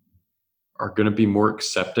are going to be more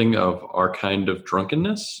accepting of our kind of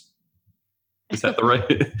drunkenness. Is that the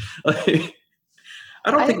right?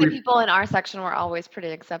 I think the people in our section were always pretty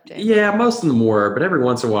accepting. Yeah, most of them were, but every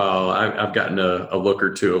once in a while, I've gotten a look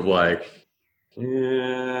or two of like,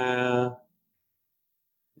 yeah.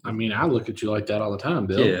 I mean, I look at you like that all the time,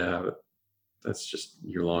 Bill. Yeah, but that's just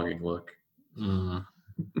your longing look. Mm.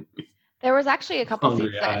 There was actually a couple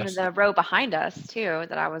Hungry seats eyes. in the row behind us too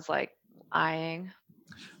that I was like eyeing.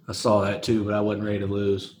 I saw that too, but I wasn't ready to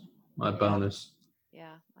lose my bonus.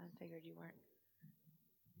 Yeah, I figured you weren't.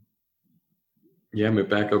 Yeah, move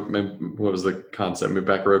back up. What was the concept? Move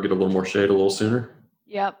back a row, get a little more shade a little sooner?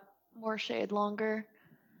 Yep, more shade, longer.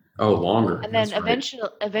 Oh, longer. And then That's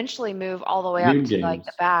right. eventually move all the way up Noon to like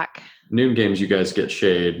the games. back. Noon games, you guys get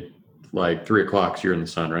shade like 3 o'clock, so you're in the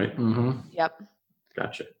sun, right? Mm-hmm. Yep.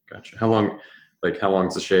 Gotcha. How long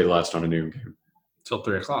does the shade last on a noon game? Till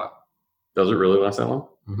 3 o'clock. Does it really last that long?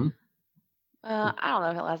 Mm-hmm. I don't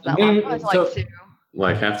know if it lasts that long. Probably till like 2.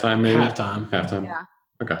 Like halftime, maybe? Halftime. Yeah.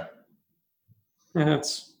 Okay. Yeah,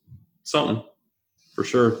 that's something. For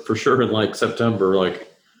sure in like September, like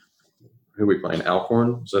who are we playing?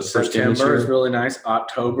 Alcorn? Is that the first game this September is year? really nice.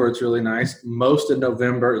 October, it's really nice. Most of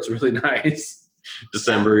November, it's really nice.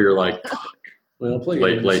 December, you're like We don't play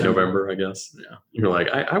late in December. November, I guess. Yeah. You're like,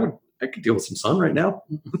 I could deal with some sun right now.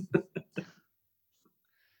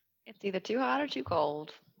 It's either too hot or too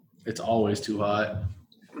cold. It's always too hot.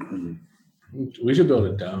 We should build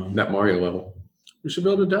a dome. That Mario level. We should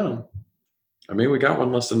build a dome. I mean, we got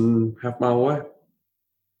one less than half a mile away.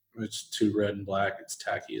 It's too red and black. It's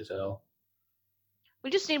tacky as hell. We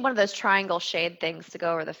just need one of those triangle shade things to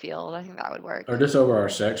go over the field. I think that would work. Or just over our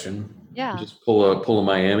section. Yeah. Just pull a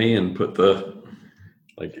Miami and put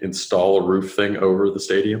install a roof thing over the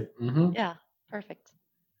stadium. Mm-hmm. Yeah. Perfect.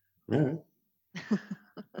 All right.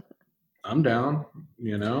 I'm down.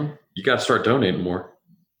 You know, You got to start donating more.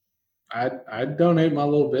 I'd donate my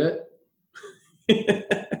little bit.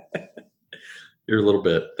 You're a little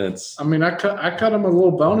bit. That's I mean, I cut them a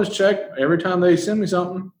little bonus check every time they send me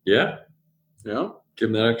something. yeah. Yeah.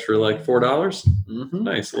 Give them that extra like $4. Mm-hmm.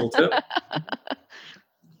 Nice little tip. A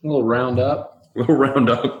little round up. Little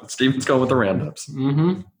roundup. Steven's going with the roundups.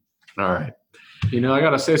 Mm-hmm. All right. You know, I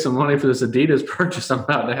got to save some money for this Adidas purchase I'm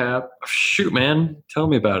about to have. Shoot, man. Tell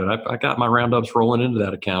me about it. I got my roundups rolling into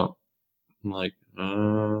that account. I'm like,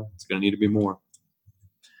 it's going to need to be more.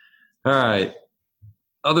 All right.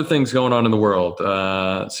 Other things going on in the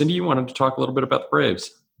world. Cindy, you wanted to talk a little bit about the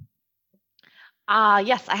Braves.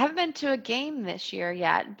 Yes, I haven't been to a game this year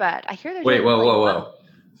yet, but I hear they're Wait, doing really well. whoa.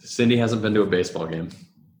 Cindy hasn't been to a baseball game.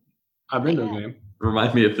 I've been to a game.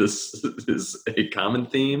 Remind me if this is a common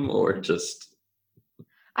theme or just...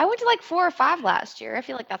 I went to like 4 or 5 last year. I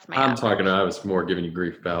feel like that's my I'm average. talking about, I was more giving you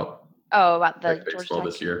grief about about the like Georgia baseball Tech.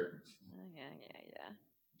 this year. Yeah.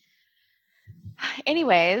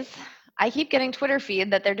 Anyways, I keep getting Twitter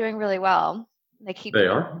feed that they're doing really well. They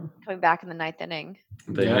are? coming back in the 9th inning.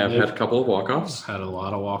 They Yeah, have had a couple of walk-offs. Had a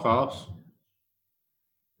lot of walk-offs.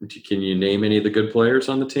 Can you name any of the good players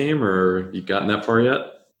on the team, or you gotten that far yet?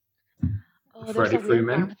 Oh, there's Freddie a weird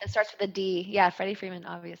Freeman. one that starts with a D. Yeah, Freddie Freeman,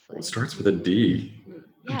 obviously. It starts with a D.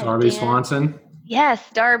 Yeah, Darby Dan. Swanson. Yes,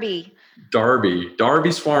 Darby.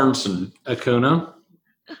 Darby Swanson. Acuna.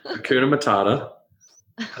 Matata.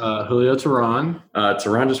 Julio Teheran.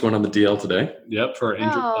 Teheran just went on the DL today. Yep, for an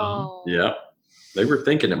injured thumb. Oh. Yeah. They were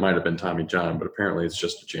thinking it might have been Tommy John, but apparently it's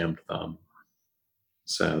just a jammed thumb.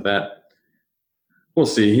 So we'll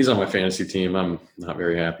see. He's on my fantasy team. I'm not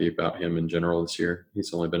very happy about him in general this year.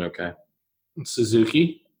 He's only been okay.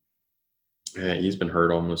 Suzuki. Yeah, he's been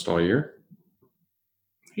hurt almost all year.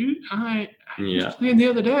 He Yeah. played the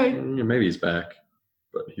other day. Yeah, maybe he's back,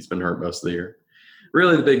 but he's been hurt most of the year.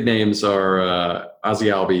 Really, the big names are Ozzie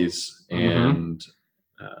Albies and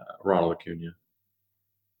Ronald Acuna.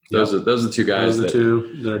 Those are the two guys Those are the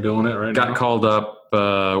two that are doing it right now. got called up.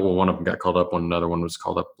 One of them got called up. Another one was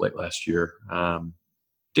called up late last year.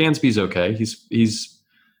 Dansby's okay. He's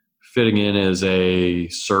fitting in as a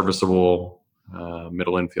serviceable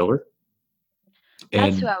middle infielder.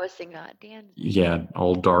 That's who I was thinking about, Dan. Yeah,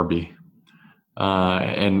 old Darby.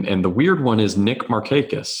 And the weird one is Nick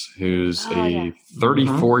Markakis, who's a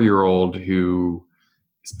 34-year-old who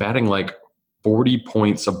is batting like 40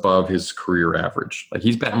 points above his career average. Like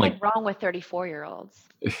he's batting What's wrong with 34-year-olds?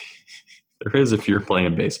 There is if you're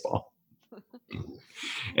playing baseball.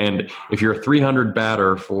 And if you're a 300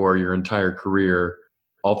 batter for your entire career,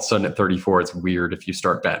 all of a sudden at 34, it's weird if you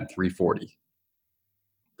start batting 340.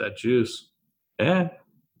 That juice. Yeah.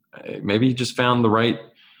 Maybe he just found the right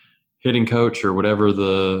hitting coach or whatever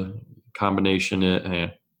the combination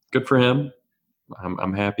is. Good for him.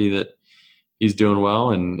 I'm happy that he's doing well,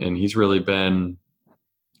 and he's really been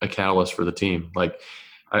a catalyst for the team. Like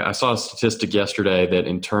I saw a statistic yesterday that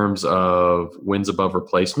in terms of wins above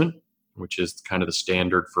replacement, which is kind of the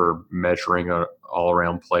standard for measuring an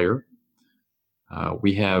all-around player,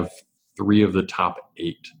 we have 3 of the top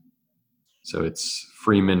 8. So it's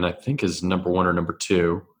Freeman, I think, is number 1 or number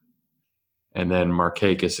 2. And then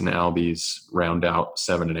Markakis and Albies round out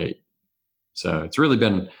 7 and 8. So it's really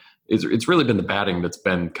been the batting that's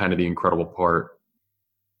been kind of the incredible part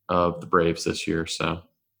of the Braves this year. So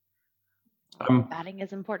Batting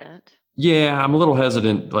is important. Yeah, I'm a little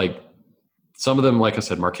hesitant. Like some of them, like I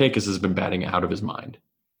said, Markakis has been batting out of his mind.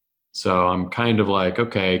 So I'm kind of like,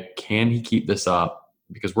 okay, can he keep this up?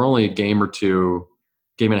 Because we're only a game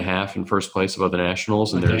and a half in first place above the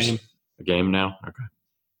Nationals, and there's A game now? Okay.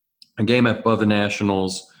 A game above the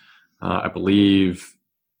Nationals. I believe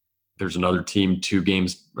there's another team 2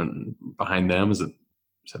 games behind them. Is that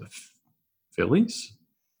the Phillies?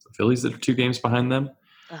 The Phillies that are 2 games behind them?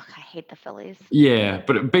 Ugh, I hate the Phillies. Yeah,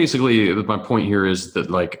 but basically my point here is that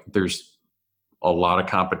like there's a lot of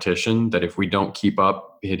competition that if we don't keep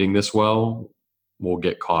up hitting this well, we'll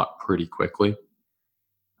get caught pretty quickly.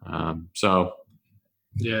 So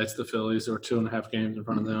yeah, it's the Phillies. There were 2.5 games in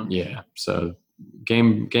front of them. yeah, so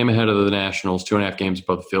game ahead of the Nationals, 2.5 games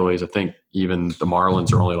above the Phillies. I think even the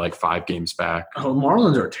Marlins are only like 5 games back. Oh,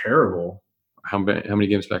 Marlins are terrible. How many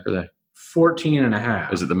games back are they?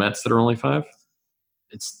 14.5. Is it the Mets that are only 5?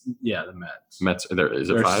 The Mets. Mets, is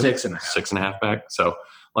it They're 5? 6.5. 6.5 back. So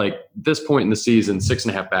like this point in the season,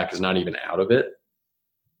 6.5 back is not even out of it.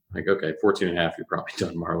 Like, okay, 14.5, you're probably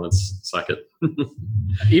done, Marlins. Suck it.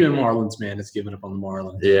 Even Marlins, man, is giving up on the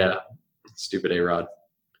Marlins. Yeah. Stupid A-Rod.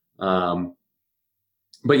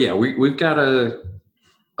 But yeah, we've got a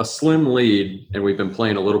slim lead, and we've been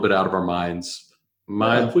playing a little bit out of our minds.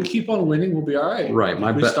 If we keep on winning, we'll be all right. Right.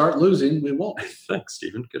 If we start losing, we won't. Thanks,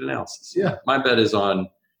 Stephen. Good analysis. Yeah. My bet is on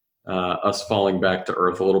us falling back to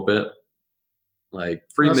earth a little bit. Like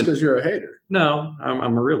Freeman. That's because you're a hater. No,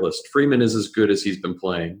 I'm a realist. Freeman is as good as he's been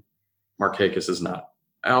playing. Markakis is not.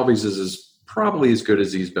 Albies is probably as good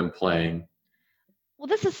as he's been playing. Well,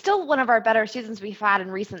 this is still one of our better seasons we've had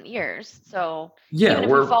in recent years. So yeah, even if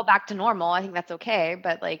we fall back to normal, I think that's okay.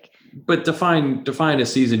 But define a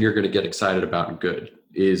season you're going to get excited about and good.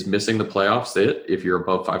 Is missing the playoffs it if you're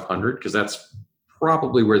above 500? Because that's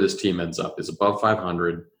probably where this team ends up, is above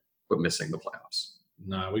 500, but missing the playoffs.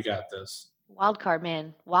 No, we got this. Wild card,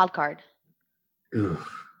 man. Wild card.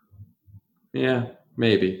 Yeah,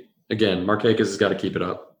 maybe. Again, Markakis has got to keep it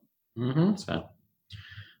up. Mm-hmm. So,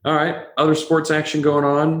 all right. Other sports action going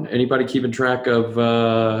on. Anybody keeping track of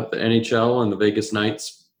the NHL and the Vegas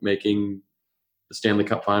Knights making the Stanley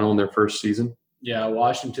Cup final in their first season? Yeah,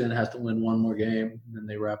 Washington has to win one more game, and then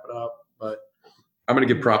they wrap it up. But I'm going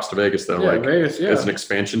to give props to Vegas, though. Yeah, Vegas, as an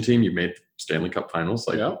expansion team, you made Stanley Cup finals.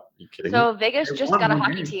 Like, are you kidding me? So Vegas just got a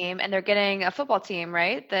hockey team, and they're getting a football team,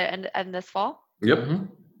 right? And this fall? Yep. Mm-hmm.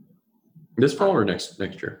 This fall or next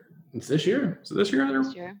year? It's this year. So this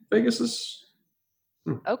year? Vegas is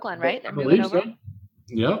Oakland, right? They're moving over. So.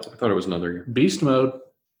 Yep. I thought it was another year. Beast mode.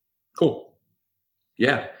 Cool.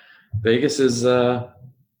 Yeah. Vegas is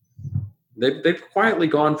they've quietly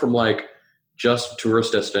gone from like just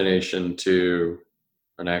tourist destination to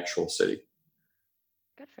an actual city.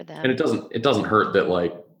 Good for them. And it doesn't hurt that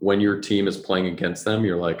like when your team is playing against them,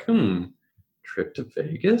 you're like, trip to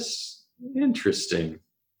Vegas? Interesting.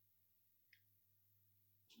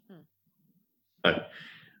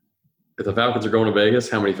 If the Falcons are going to Vegas,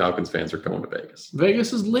 how many Falcons fans are going to Vegas?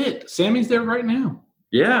 Vegas is lit. Sammy's there right now.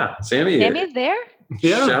 Yeah, Sammy's there?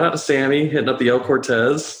 Yeah. Shout out to Sammy hitting up the El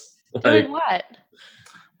Cortez. Doing what?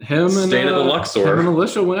 Him and State of the Luxor. Him and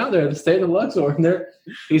Alicia went out there to State of the Luxor, and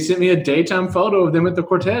he sent me a daytime photo of them at the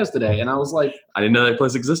Cortez today, and I was like, I didn't know that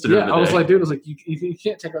place existed. Yeah, I was like, dude, you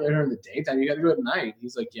can't take her there during the daytime. You got to go at night.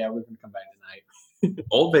 He's like, yeah, we're gonna come back tonight.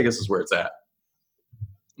 Old Vegas is where it's at.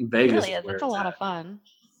 Vegas, it really is. It's a lot of fun.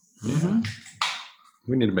 Mm-hmm.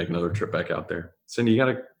 We need to make another trip back out there. Cindy, you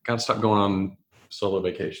gotta stop going on solo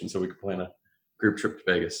vacation so we can plan a group trip to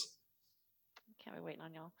Vegas. Can't be waiting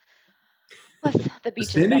on y'all. Plus, the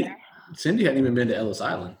beach is better. Cindy hadn't even been to Ellis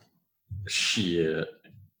Island. Shit.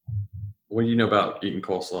 What do you know about eating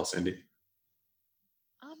coleslaw, Cindy?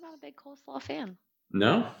 I'm not a big coleslaw fan.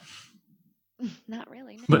 No? Not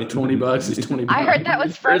really. No. But $20 is $20. I heard that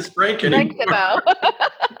was Frank though.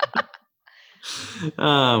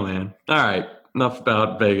 Oh, man. All right. Enough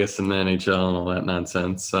about Vegas and the NHL and all that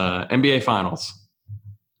nonsense. NBA Finals.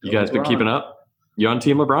 You guys been keeping up? You on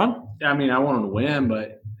Team LeBron? I mean, I want him to win,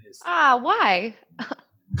 but... Why?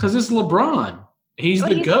 Because it's LeBron. He's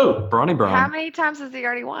the GOAT. Bronny Brown. How many times has he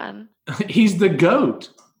already won? He's the GOAT.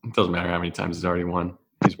 It doesn't matter how many times he's already won.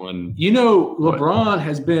 He's won. You know, LeBron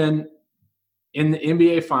has been in the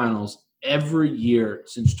NBA Finals every year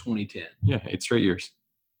since 2010. Yeah, 8 straight years.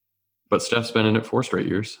 But Steph's been in it 4 straight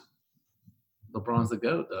years. LeBron's the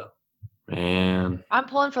GOAT, though. Man. I'm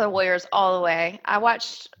pulling for the Warriors all the way.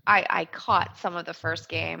 I caught some of the first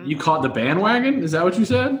game. You caught the bandwagon? Is that what you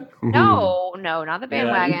said? No, not the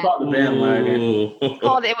bandwagon. You caught the bandwagon.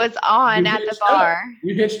 It was on at the bar.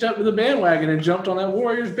 You hitched up to the bandwagon and jumped on that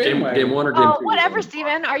Warriors bandwagon. Game 1 or game 2? Whatever,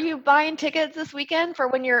 Steven. Are you buying tickets this weekend for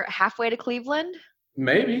when you're halfway to Cleveland?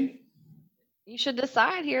 Maybe. You should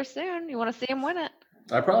decide here soon. You want to see him win it.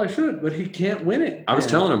 I probably should, but he can't win it. I was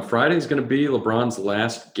telling him Friday's going to be LeBron's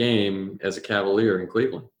last game as a Cavalier in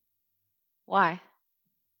Cleveland. Why?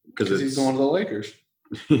 Because he's going to the Lakers.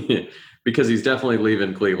 Because he's definitely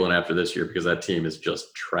leaving Cleveland after this year because that team is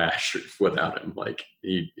just trash without him. Like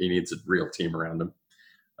he needs a real team around him.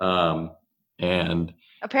 And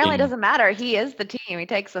apparently it doesn't matter. He is the team. He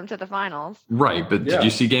takes them to the finals. Right. But did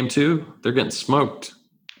you see game 2? They're getting smoked.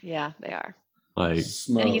 Yeah, they are. Like,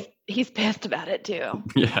 and he's pissed about it too.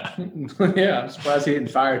 Yeah. Yeah, I'm surprised he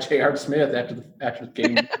didn't fire J.R. Smith after the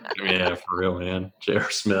game. Yeah, for real, man.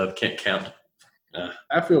 J.R. Smith can't count.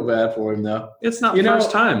 I feel bad for him though. It's not the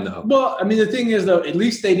first time though. Well, I mean, the thing is though, at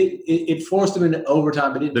least it forced them into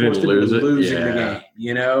overtime, but it didn't force them into losing the game.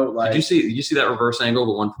 You know, like did you see that reverse angle,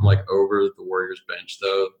 the one from like over the Warriors bench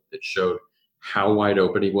though, that showed how wide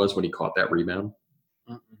open he was when he caught that rebound?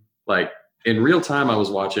 Like in real time, I was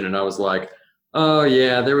watching and I was like, oh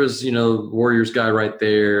yeah, there was Warriors guy right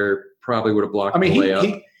there, probably would have blocked the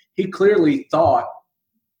layup. He clearly thought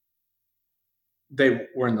they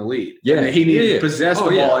were in the lead. Yeah, and he needed to possess the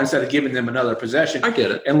ball instead of giving them another possession. I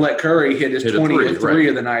get it. And let Curry hit his 20th three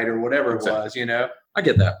of the night or whatever it was, I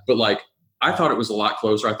get that. But like, I thought it was a lot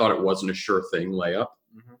closer. I thought it wasn't a sure thing layup.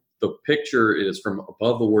 Mm-hmm. The picture is from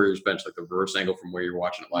above the Warriors bench, like the reverse angle from where you're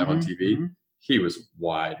watching it live on TV. Mm-hmm. He was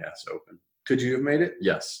wide ass open. Could you have made it?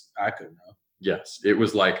 Yes. I couldn't have. Yes. It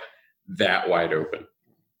was like that wide open.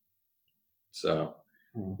 So,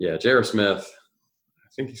 yeah, J.R. Smith, I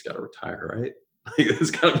think he's got to retire, right? It's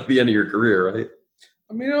got to be the end of your career, right?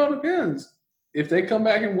 I mean, it all depends. If they come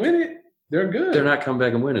back and win it, they're good. They're not coming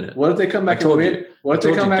back and winning it. What if they come back and win? What if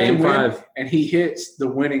they come back and win and he hits the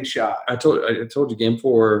winning shot? I told you game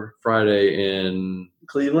 4 Friday in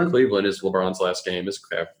Cleveland. Cleveland is LeBron's last game is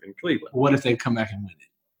in Cleveland. What if they come back and win it?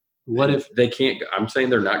 What if they can't? I'm saying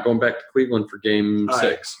they're not going back to Cleveland for game 6.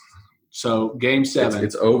 Right. So game 7.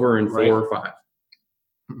 It's over in 4 or 5.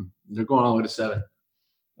 They're going all the way to 7.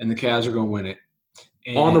 And the Cavs are going to win it.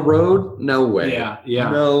 And on the road? No way. Yeah.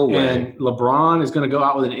 No way. And LeBron is going to go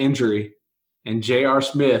out with an injury, and J.R.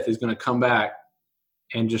 Smith is going to come back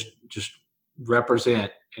and just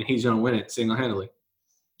represent, and he's going to win it single-handedly.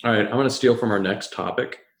 All right, I'm going to steal from our next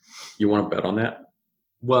topic. You want to bet on that?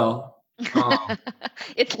 Well,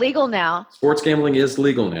 it's legal now. Sports gambling is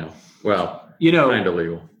legal now. Well, kind of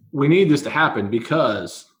legal. We need this to happen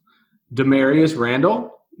because Demarius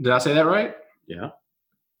Randall, did I say that right? Yeah.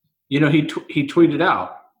 He tweeted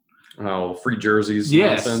out. Oh, free jerseys.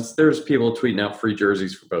 Yes. Nonsense. There's people tweeting out free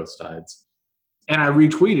jerseys for both sides. And I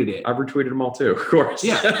retweeted it. I've retweeted them all too, of course.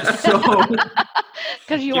 Yeah. So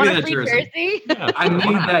because you want a free jersey? Yeah, I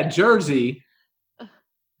need that jersey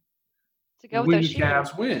to go with those shoes. When the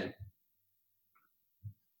Cavs win.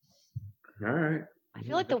 All right. I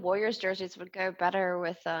feel like the Warriors jerseys would go better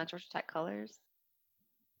with Georgia Tech colors.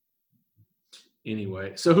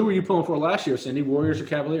 Anyway, so who were you pulling for last year, Cindy? Warriors or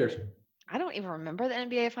Cavaliers? I don't even remember the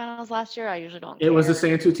NBA Finals last year. I usually don't. It was the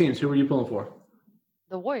same 2 teams. Who were you pulling for?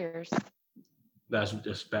 The Warriors. That's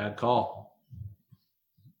just a bad call.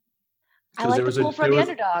 I like to pull for the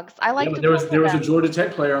underdogs. I like to pull for There was a Georgia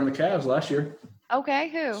Tech player on the Cavs last year. Okay,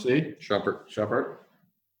 who? See? Shumpert.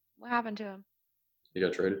 What happened to him? He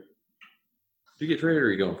got traded. Did he get traded or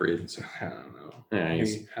are you going free agency? I don't know. Yeah,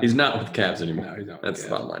 he's not with the Cavs anymore. No, he's not. That's the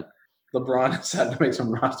bottom line. LeBron decided to make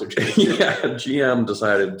some roster changes. Yeah, GM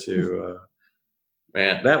decided to.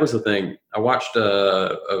 Man, that was the thing. I watched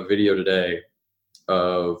a video today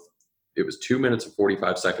of it was 2 minutes and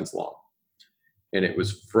 45 seconds long, and it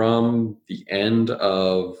was from the end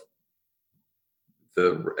of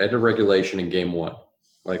regulation in game 1,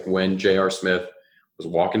 like when J.R. Smith was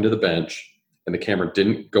walking to the bench and the camera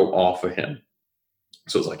didn't go off of him,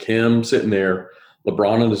 so it was like him sitting there.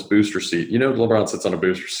 LeBron on his booster seat. LeBron sits on a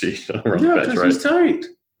booster seat around the bench, right? He's tight.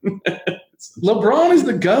 LeBron is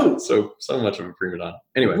the GOAT. So much of a prima donna.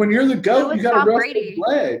 Anyway. When you're the GOAT, you got to rest his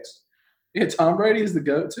legs. Yeah, Tom Brady is the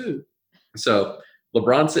GOAT too. So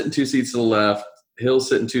LeBron sitting 2 seats to the left. Hill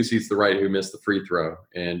sitting 2 seats to the right who missed the free throw.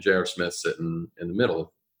 And J.R. Smith sitting in the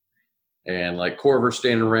middle. And like Korver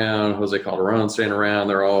standing around, Jose Calderon standing around.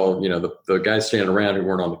 They're all, the guys standing around who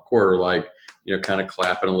weren't on the court are like, kind of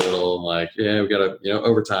clapping a little and like, yeah, we got to,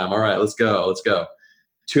 overtime. All right, let's go.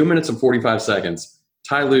 2 minutes and 45 seconds.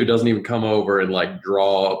 Ty Lue doesn't even come over and like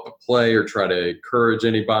draw up a play or try to encourage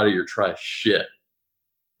anybody or try shit.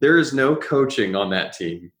 There is no coaching on that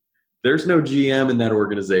team. There's no GM in that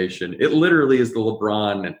organization. It literally is the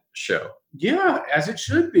LeBron show. Yeah, as it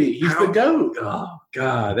should be. He's the GOAT. Oh,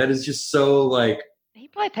 God. That is just so like. He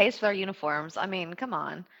probably pays for their uniforms. I mean, come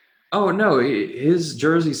on. Oh, no. His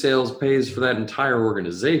jersey sales pays for that entire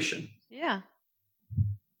organization. Yeah.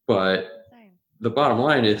 But the bottom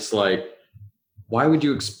line is like, why would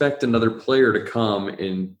you expect another player to come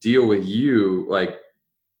and deal with you? Like,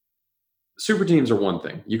 super teams are one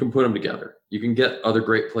thing. You can put them together. You can get other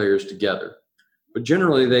great players together. But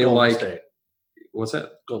generally they Golden State. What's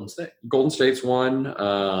that? Golden State. Golden State's one.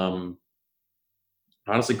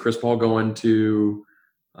 Honestly, Chris Paul going to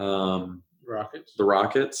Rockets. the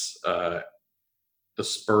Rockets. The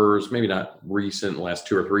Spurs, maybe not recent, last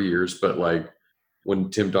 2 or 3 years, but like when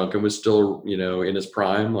Tim Duncan was still, in his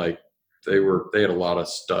prime, like they had a lot of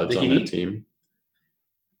studs on that team.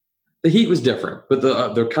 The Heat was different, but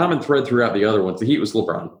the common thread throughout the other ones, the Heat was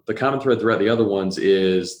LeBron. The common thread throughout the other ones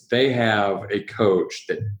is they have a coach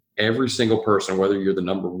that every single person, whether you're the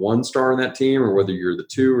number 1 star in that team or whether you're the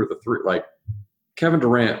 2 or the 3, like Kevin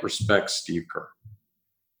Durant respects Steve Kerr.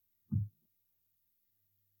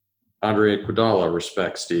 Andre Iguodala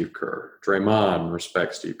respects Steve Kerr. Draymond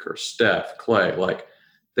respects Steve Kerr. Steph, Clay, like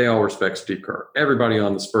they all respect Steve Kerr. Everybody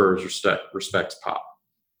on the Spurs respects Pop.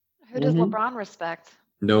 Who does LeBron respect?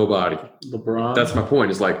 Nobody. LeBron. That's my point.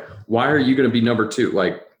 Is like, why are you going to be number 2?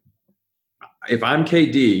 Like, if I'm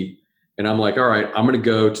KD and I'm like, all right, I'm going to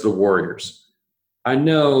go to the Warriors. I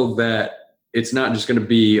know that it's not just going to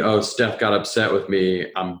be, oh, Steph got upset with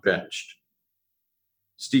me, I'm benched.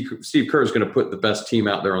 Steve Kerr is going to put the best team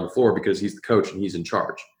out there on the floor because he's the coach and he's in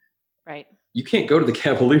charge. Right. You can't go to the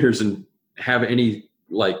Cavaliers and have any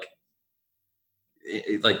like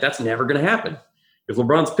that's never going to happen. If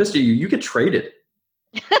LeBron's pissed at you, you get traded.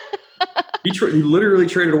 He literally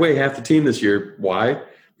traded away half the team this year. Why?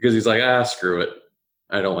 Because he's like, screw it.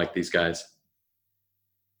 I don't like these guys.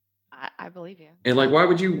 I believe you. And like, why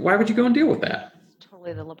would you go and deal with that? It's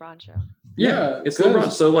totally the LeBron show. Yeah, it's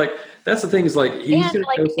LeBron. So like, that's the thing is like, he's going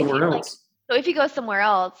to go somewhere else. So if he goes somewhere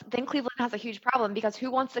else, then Cleveland has a huge problem because who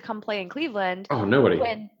wants to come play in Cleveland? Oh, nobody.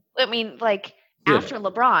 After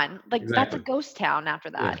LeBron, exactly. That's a ghost town after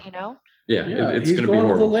that, Yeah, it's going to be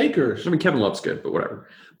more. To the Lakers. I mean, Kevin Love's good, but whatever.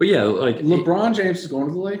 But yeah, like LeBron James is going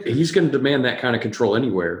to the Lakers. He's going to demand that kind of control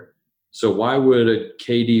anywhere. So why would a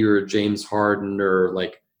KD or a James Harden or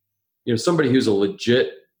like, somebody who's a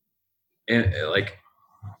legit and like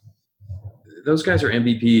those guys are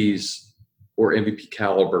MVPs or MVP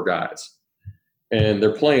caliber guys, and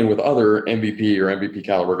they're playing with other MVP or MVP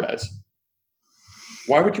caliber guys.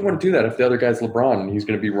 Why would you want to do that if the other guy's LeBron and he's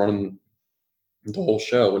going to be running the whole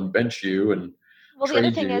show and bench you and the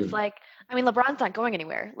other thing is LeBron's not going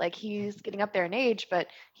anywhere. Like he's getting up there in age, but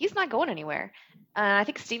he's not going anywhere. I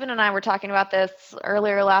think Steven and I were talking about this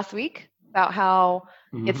earlier last week about how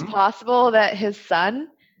it's possible that his son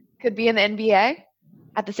could be in the NBA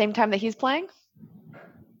at the same time that he's playing.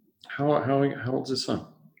 How old's his son?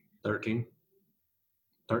 13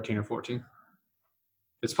 or 14.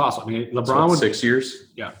 It's possible. I mean, LeBron would 6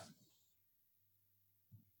 years. Yeah.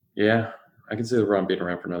 Yeah, I can see LeBron being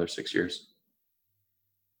around for another 6 years.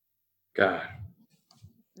 God.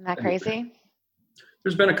 Isn't that crazy?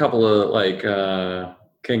 There's been a couple of like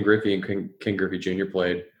Ken Griffey and Ken Griffey Jr.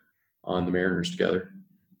 played on the Mariners together.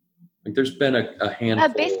 Like there's been a handful.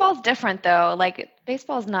 Baseball's different though. Like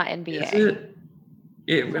baseball's not NBA. Is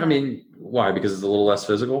it? I mean, why? Because it's a little less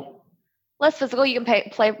physical? Less physical. You can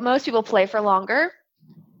play. Most people play for longer.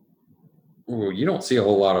 Ooh, you don't see a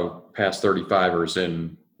whole lot of past 35ers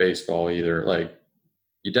in baseball either. Like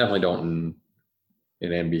you definitely don't in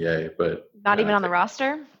NBA, but not even on the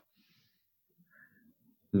roster.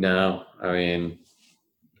 No, I mean,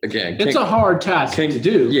 again, it's a hard task to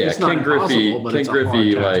do. Yeah, it's not impossible, but Ken it's a hard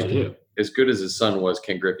Griffey, task like to do. As good as his son was,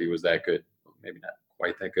 Ken Griffey was that good. Maybe not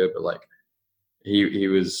quite that good, but like he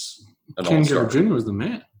was an all-star. Ken Jr. was the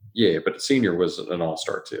man. Yeah, but senior was an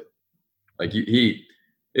all-star too. Like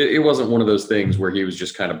it wasn't one of those things where he was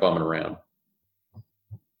just kind of bumming around.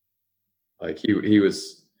 Like he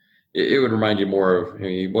was. It would remind you more of.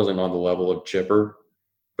 He wasn't on the level of Chipper,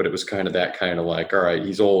 but it was kind of that kind of like, all right,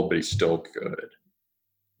 he's old, but he's still good.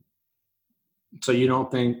 So you don't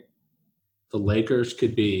think the Lakers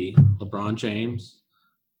could be LeBron James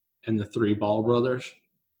and the 3 Ball brothers?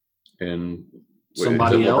 And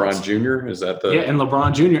somebody else? LeBron Jr.? Is that the... Yeah, and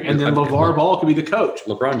LeBron Jr. And then LeVar Ball could be the coach.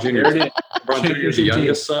 LeBron Jr. LeBron Jr. is the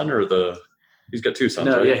youngest son or the... He's got 2 sons,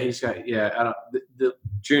 No, right? yeah, he's got... Yeah, I don't... The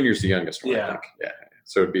Junior's the youngest one, I think. Yeah.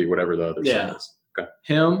 So it'd be whatever the other son is. Okay.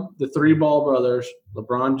 Him, the 3 Ball brothers,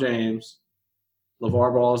 LeBron James,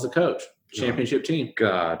 LeVar Ball is the coach. Championship team.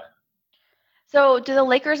 God. So do the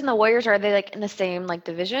Lakers and the Warriors, are they like in the same like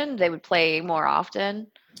division? They would play more often?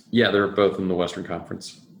 Yeah, they're both in the Western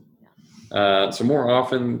Conference. So more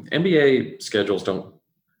often, NBA schedules don't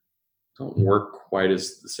work quite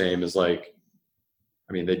as the same as like,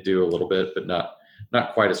 I mean, they do a little bit, but not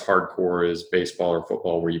quite as hardcore as baseball or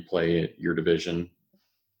football where you play your division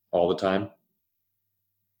all the time.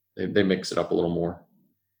 They mix it up a little more.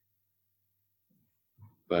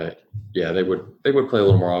 But yeah, they would play a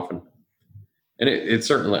little more often. And it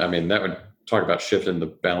certainly, I mean, that would talk about shifting the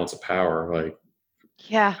balance of power. Like,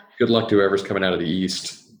 Yeah. good luck to whoever's coming out of the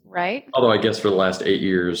East. Right. Although I guess for the last 8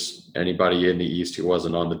 years, anybody in the East who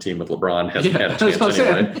wasn't on the team with LeBron hasn't had a chance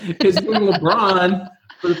anyway. It's been LeBron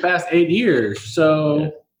for the past 8 years.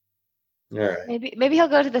 So Yeah. All right. Maybe he'll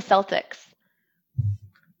go to the Celtics.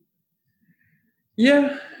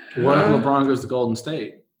 Yeah. What if LeBron goes to Golden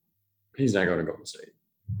State? He's not going to Golden State.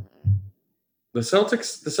 The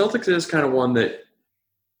Celtics is kind of one that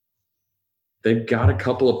they've got a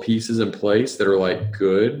couple of pieces in place that are like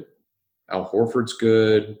good. Al Horford's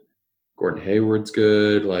good. Gordon Hayward's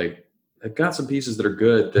good. Like, they've got some pieces that are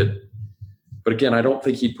good but again, I don't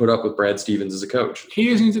think he'd put up with Brad Stevens as a coach. He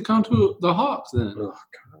just needs to come to the Hawks then. Oh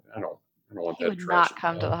God, I don't want He that. would trash not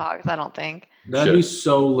come to the Hawks, I don't think. That'd be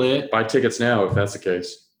so lit. Buy tickets now if that's the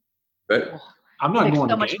case. But I'm not Make going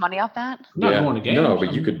so to much games. money off that. I'm not going to games. No,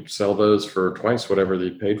 but you could sell those for twice whatever they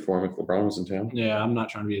paid for them if LeBron was in town. Yeah, I'm not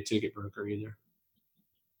trying to be a ticket broker either.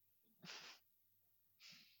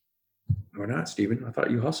 Why not, Steven? I thought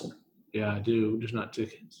you hustled. Yeah, I do. Just not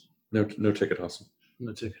tickets. No ticket hustle.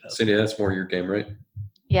 No ticket. hustle. Cindy, that's more your game, right?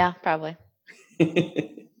 Yeah, probably. I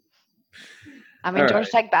mean, All Georgia right.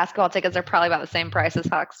 Tech basketball tickets are probably about the same price as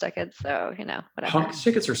Hawks tickets, so whatever. Hawks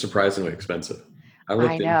tickets are surprisingly expensive.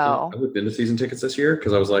 I know. looked into season tickets this year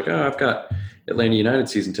because I was like, oh, I've got Atlanta United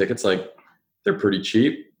season tickets. Like, they're pretty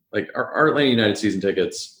cheap. Like, our Atlanta United season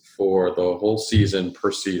tickets for the whole season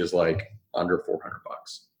per seat is like under $400.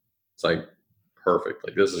 It's like perfect.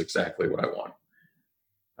 Like, this is exactly what I want.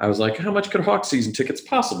 I was like, how much could Hawks season tickets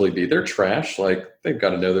possibly be? They're trash. Like, they've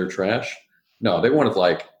got to know they're trash. No, they wanted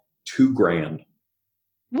like $2,000.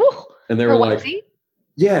 Woo! And they For were one like, seat?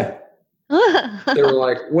 yeah. They were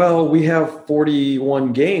like, well, we have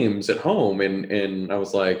 41 games at home. And I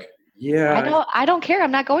was like, yeah. I don't care.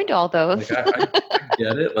 I'm not going to all those. Like, I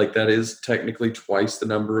get it. Like, that is technically twice the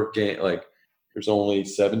number of games. Like, there's only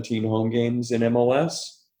 17 home games in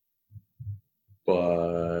MLS.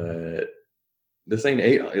 But this ain't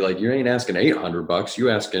you ain't asking $800. You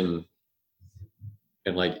asking,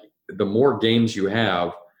 and like, the more games you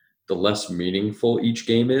have, the less meaningful each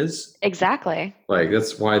game is. Exactly. Like,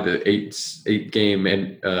 that's why the eight game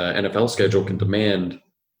NFL schedule can demand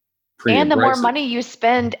premium And the prices. more money you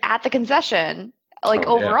spend at the concession, like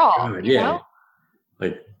Oh, yeah. overall, God, you yeah. know?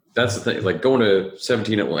 Like, that's the thing. Like, going to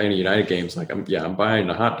 17 Atlanta United games, like, I'm buying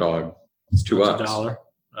a hot dog. It's $2. $1.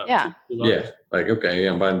 Yeah. $2. Yeah. Like, okay,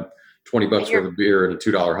 I'm buying $20 worth of beer and a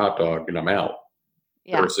 $2 hot dog, and I'm out.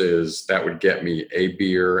 Yeah. Versus that would get me a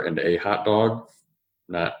beer and a hot dog,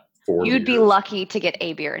 not 4 You'd be beers. lucky to get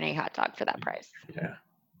a beer and a hot dog for that price. Yeah.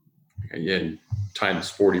 And times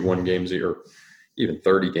 41 games a year, or even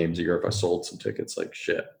 30 games a year if I sold some tickets, like,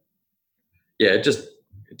 shit. Yeah, it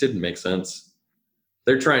didn't make sense.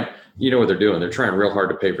 They're trying, you know what they're doing. They're trying real hard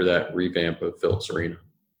to pay for that revamp of Phillips Arena.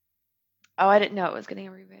 Oh, I didn't know it was getting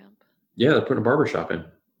a revamp. Yeah, they're putting a barbershop in.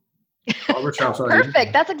 Barbershop's already.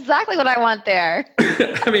 Perfect. That's exactly what I want there.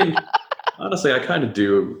 I mean, honestly, I kind of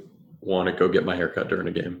do want to go get my hair cut during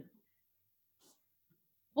a game.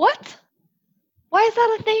 What? Why is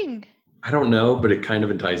that a thing? I don't know, but it kind of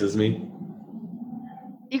entices me.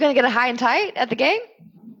 You gonna get a high and tight at the game?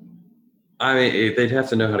 I mean, they'd have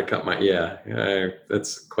to know how to cut my,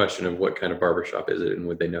 that's a question of what kind of barbershop is it and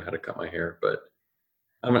would they know how to cut my hair. But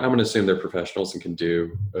I'm going to assume they're professionals and can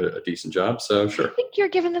do a decent job. So, sure. I think you're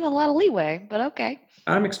giving them a lot of leeway, but okay.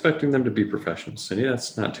 I'm expecting them to be professionals. And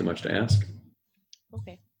that's not too much to ask.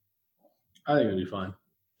 Okay. I think it'll be fine.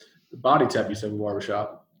 The body tap you said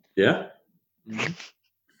barbershop. Yeah?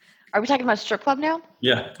 Are we talking about strip club now?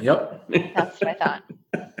 Yeah. Yep. That's what I thought.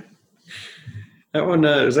 That one,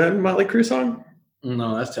 is that a Motley Crue song?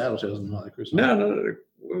 No, that's Tattletales and Motley Crue. No.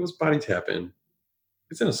 What was Body Tap in?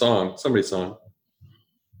 It's in a song, somebody's song.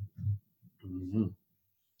 Mm-hmm.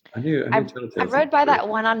 I knew I Tattletales. rode by that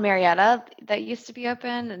one on Marietta that used to be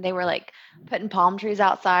open, and they were like putting palm trees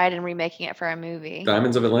outside and remaking it for a movie.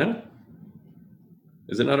 Diamonds of Atlanta?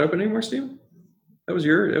 Is it not open anymore, Steve? That was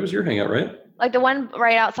your hangout, right? Like the one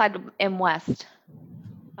right outside in West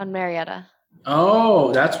on Marietta.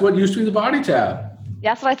 Oh, that's what used to be the body tap.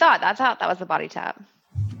 That's what I thought. That was the body tap.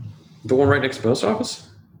 The one right next to the post office?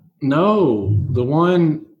 No, the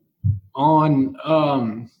one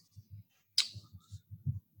on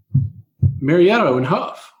Marietta and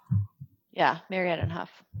Huff. Yeah, Marietta and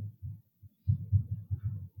Huff.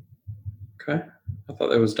 Okay. I thought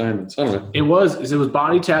that was Diamonds. I don't know. It was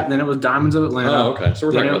body tap, then it was Diamonds of Atlanta. Oh, okay. So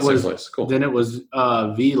we're Then talking it about the was- same place. Cool. Then it was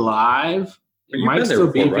V Live. It You've might been there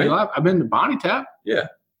still be before, V right? Live. I've been to body tap. Yeah.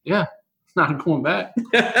 Yeah. It's not going back.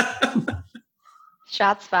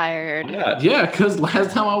 Shots fired. Yeah, because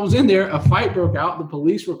last time I was in there, a fight broke out. The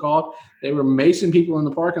police were called. They were macing people in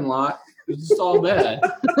the parking lot. It was just all bad.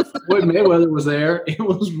 Floyd Mayweather was there. It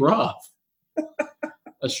was rough.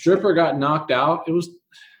 A stripper got knocked out. It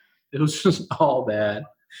was just all bad.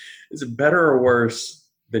 Is it better or worse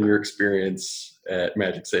than your experience at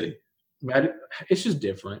Magic City? It's just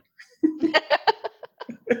different.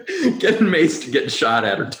 Getting maced and getting shot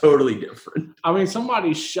at are totally different. I mean,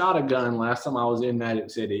 somebody shot a gun last time I was in Magic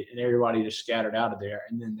City, and everybody just scattered out of there,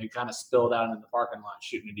 and then they kind of spilled out into the parking lot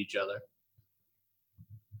shooting at each other.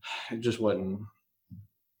 It just wasn't.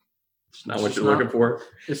 It's not what you're looking for.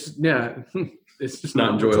 It's just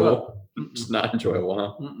not enjoyable. It's not enjoyable,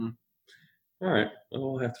 huh? Mm-mm. All right.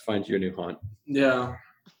 Well, we'll have to find you a new haunt. Yeah.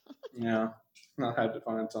 I'll have to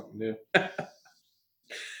find something new.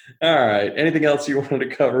 All right. Anything else you wanted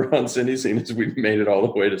to cover on Cindy, seeing as we've made it all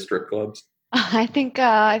the way to strip clubs? I think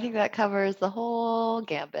that covers the whole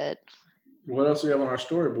gambit. What else do we have on our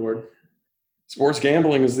storyboard? Sports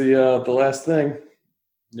gambling is the last thing.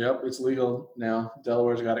 Yep, it's legal now.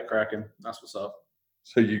 Delaware's got it cracking. That's what's up.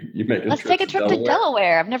 So you make Let's take a trip to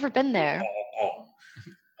Delaware. I've never been there.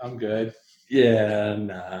 I'm good. Yeah,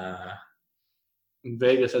 nah.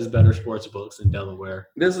 Vegas has better sports books than Delaware.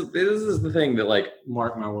 This is the thing that, like,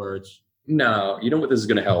 mark my words. No, you know what this is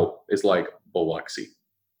going to help is like Biloxi.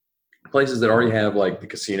 Places that already have like the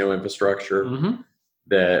casino infrastructure,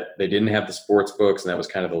 that they didn't have the sports books, and that was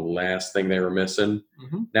kind of the last thing they were missing.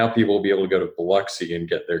 Now people will be able to go to Biloxi and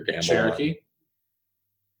get their gamble. Cherokee. On.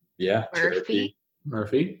 Yeah.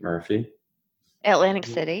 Murphy. Atlantic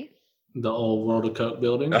City. The old World of Coke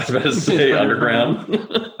building. I was about to say underground.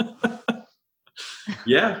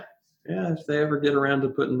 Yeah. If they ever get around to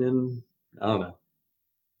putting in, I don't know.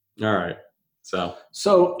 All right.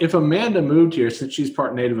 So if Amanda moved here, since she's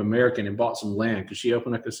part Native American and bought some land, could she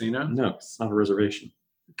open a casino? No, it's not a reservation.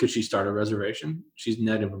 Could she start a reservation? She's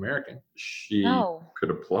Native American. She could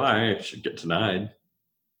apply. She'd get denied.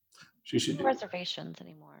 She should do reservations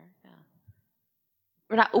anymore. Yeah.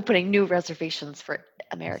 We're not opening new reservations for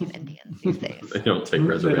American Indians these days. They don't take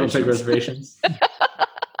reservations. They don't take reservations.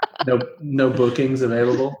 No bookings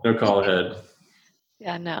available. No call ahead.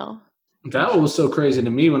 Yeah, no. That was so crazy to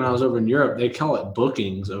me when I was over in Europe. They call it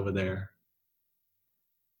bookings over there.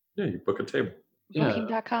 Yeah, you book a table. Yeah.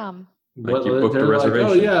 Booking.com. Like you book the reservation.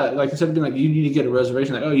 Like, oh, yeah. Like instead of being like, you need to get a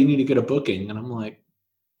reservation, like, oh, you need to get a booking. And I'm like,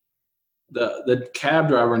 the cab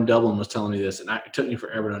driver in Dublin was telling me this, and it took me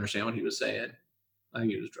forever to understand what he was saying. I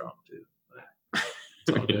think he was drunk, too.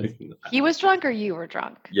 It's all good. He was drunk or you were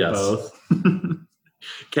drunk? Yes. Both.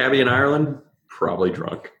 Cabbie in Ireland, probably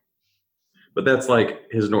drunk. But that's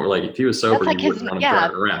like his normal. Like if he was sober, like you wouldn't want him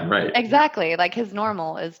driving around, right? Exactly. Like his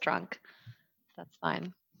normal is drunk. That's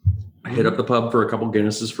fine. I hit up the pub for a couple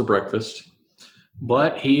Guinnesses for breakfast.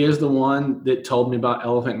 But he is the one that told me about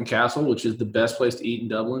Elephant and Castle, which is the best place to eat in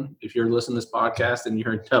Dublin. If you're listening to this podcast and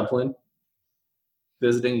you're in Dublin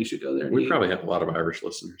visiting, you should go there. We probably have a lot of Irish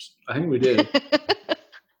listeners. I think we do.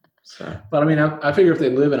 But I mean, I figure if they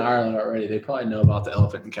live in Ireland already, they probably know about the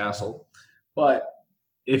Elephant and Castle. But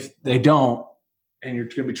if they don't, and you're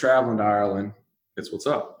going to be traveling to Ireland, it's what's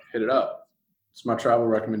up. Hit it up. It's my travel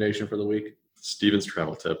recommendation for the week. Steven's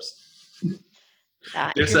Travel Tips.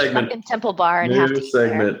 New segment. In Temple Bar and new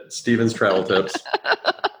segment. Steven's Travel Tips.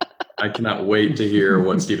 I cannot wait to hear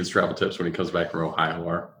what Steven's Travel Tips when he comes back from Ohio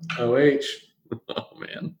are. OH. Oh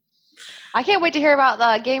man. I can't wait to hear about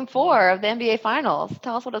the Game 4 of the NBA Finals.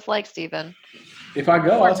 Tell us what it's like, Steven. If I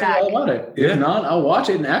go, I'll tell you all about it. If not, I'll watch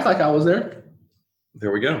it and act like I was there.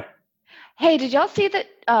 There we go. Hey, did y'all see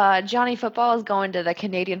that Johnny Football is going to the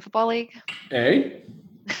Canadian Football League? Hey.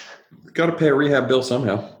 Got to pay a rehab bill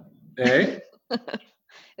somehow. Hey.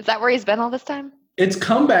 Is that where he's been all this time? It's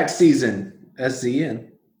comeback season.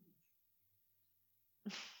 SZN.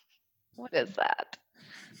 What is that?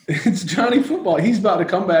 It's Johnny Football. He's about to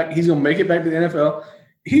come back. He's going to make it back to the NFL.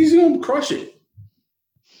 He's going to crush it.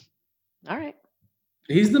 All right.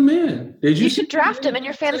 He's the man. You should draft him in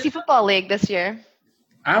your fantasy football league this year.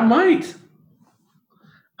 I might.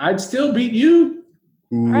 I'd still beat you.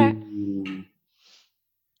 All right.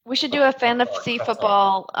 We should do a fantasy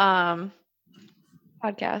football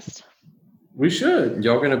podcast. We should.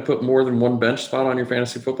 Y'all going to put more than one bench spot on your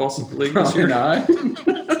fantasy football league this year? Not.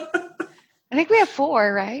 I think we have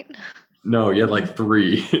 4, right? No, you had like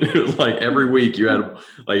 3. Like every week you had,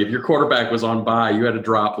 like if your quarterback was on bye, you had to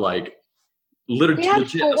drop like literally. We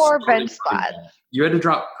had 4 bench spots. You had to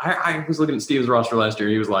drop. I was looking at Steve's roster last year.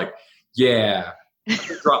 And he was like, "Yeah,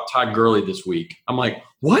 I dropped Todd Gurley this week." I'm like,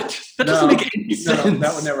 "What? That doesn't make any sense." No,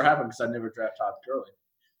 that would never happen because I never draft Todd Gurley.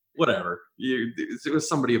 Whatever. It was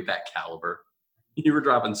somebody of that caliber. You were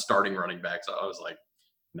dropping starting running backs. I was like,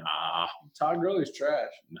 nah. Todd Gurley's trash.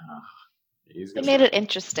 Nah. They made it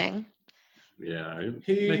interesting. Yeah.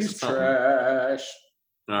 He's trash.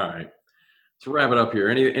 All right. Let's wrap it up here.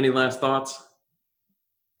 Any last thoughts?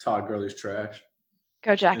 Todd Gurley's trash.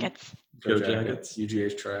 Go Jackets. Go Jackets.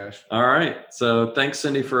 UGA's trash. All right. So thanks,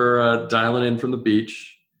 Cindy, for dialing in from the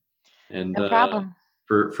beach. And No problem.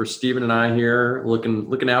 For Steven and I here,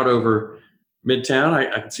 looking out over Midtown,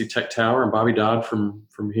 I can see Tech Tower and Bobby Dodd from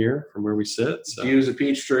here, from where we sit. So. Views of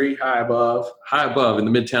Peachtree, high above. High above in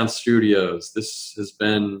the Midtown studios. This has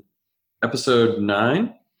been episode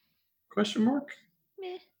 9? Question mark?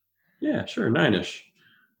 Meh. Yeah, sure, 9-ish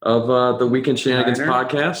of the Weekend Shenanigans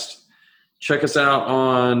podcast. Check us out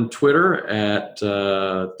on Twitter at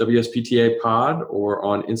WSPTA Pod or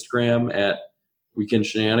on Instagram at Weekend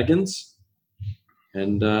Shenanigans.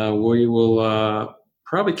 And we will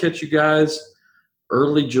probably catch you guys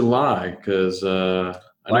early July because I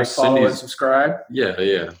know follow, and subscribe.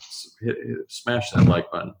 Yeah. Smash that like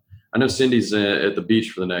button. I know Cindy's at the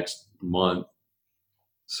beach for the next month.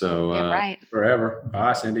 So right. Forever.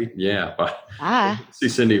 Bye, Cindy. Yeah. Bye. See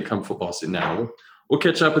Cindy come football season now. We'll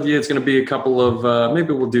catch up with you. It's going to be a couple of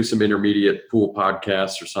maybe we'll do some intermediate pool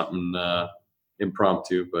podcasts or something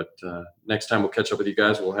impromptu. But next time we'll catch up with you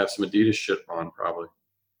guys, we'll have some Adidas shit on probably.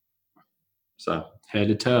 So head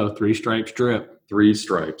to toe, 3 stripes drip. 3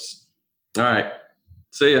 stripes. All right.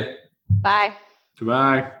 See ya. Bye.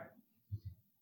 Goodbye.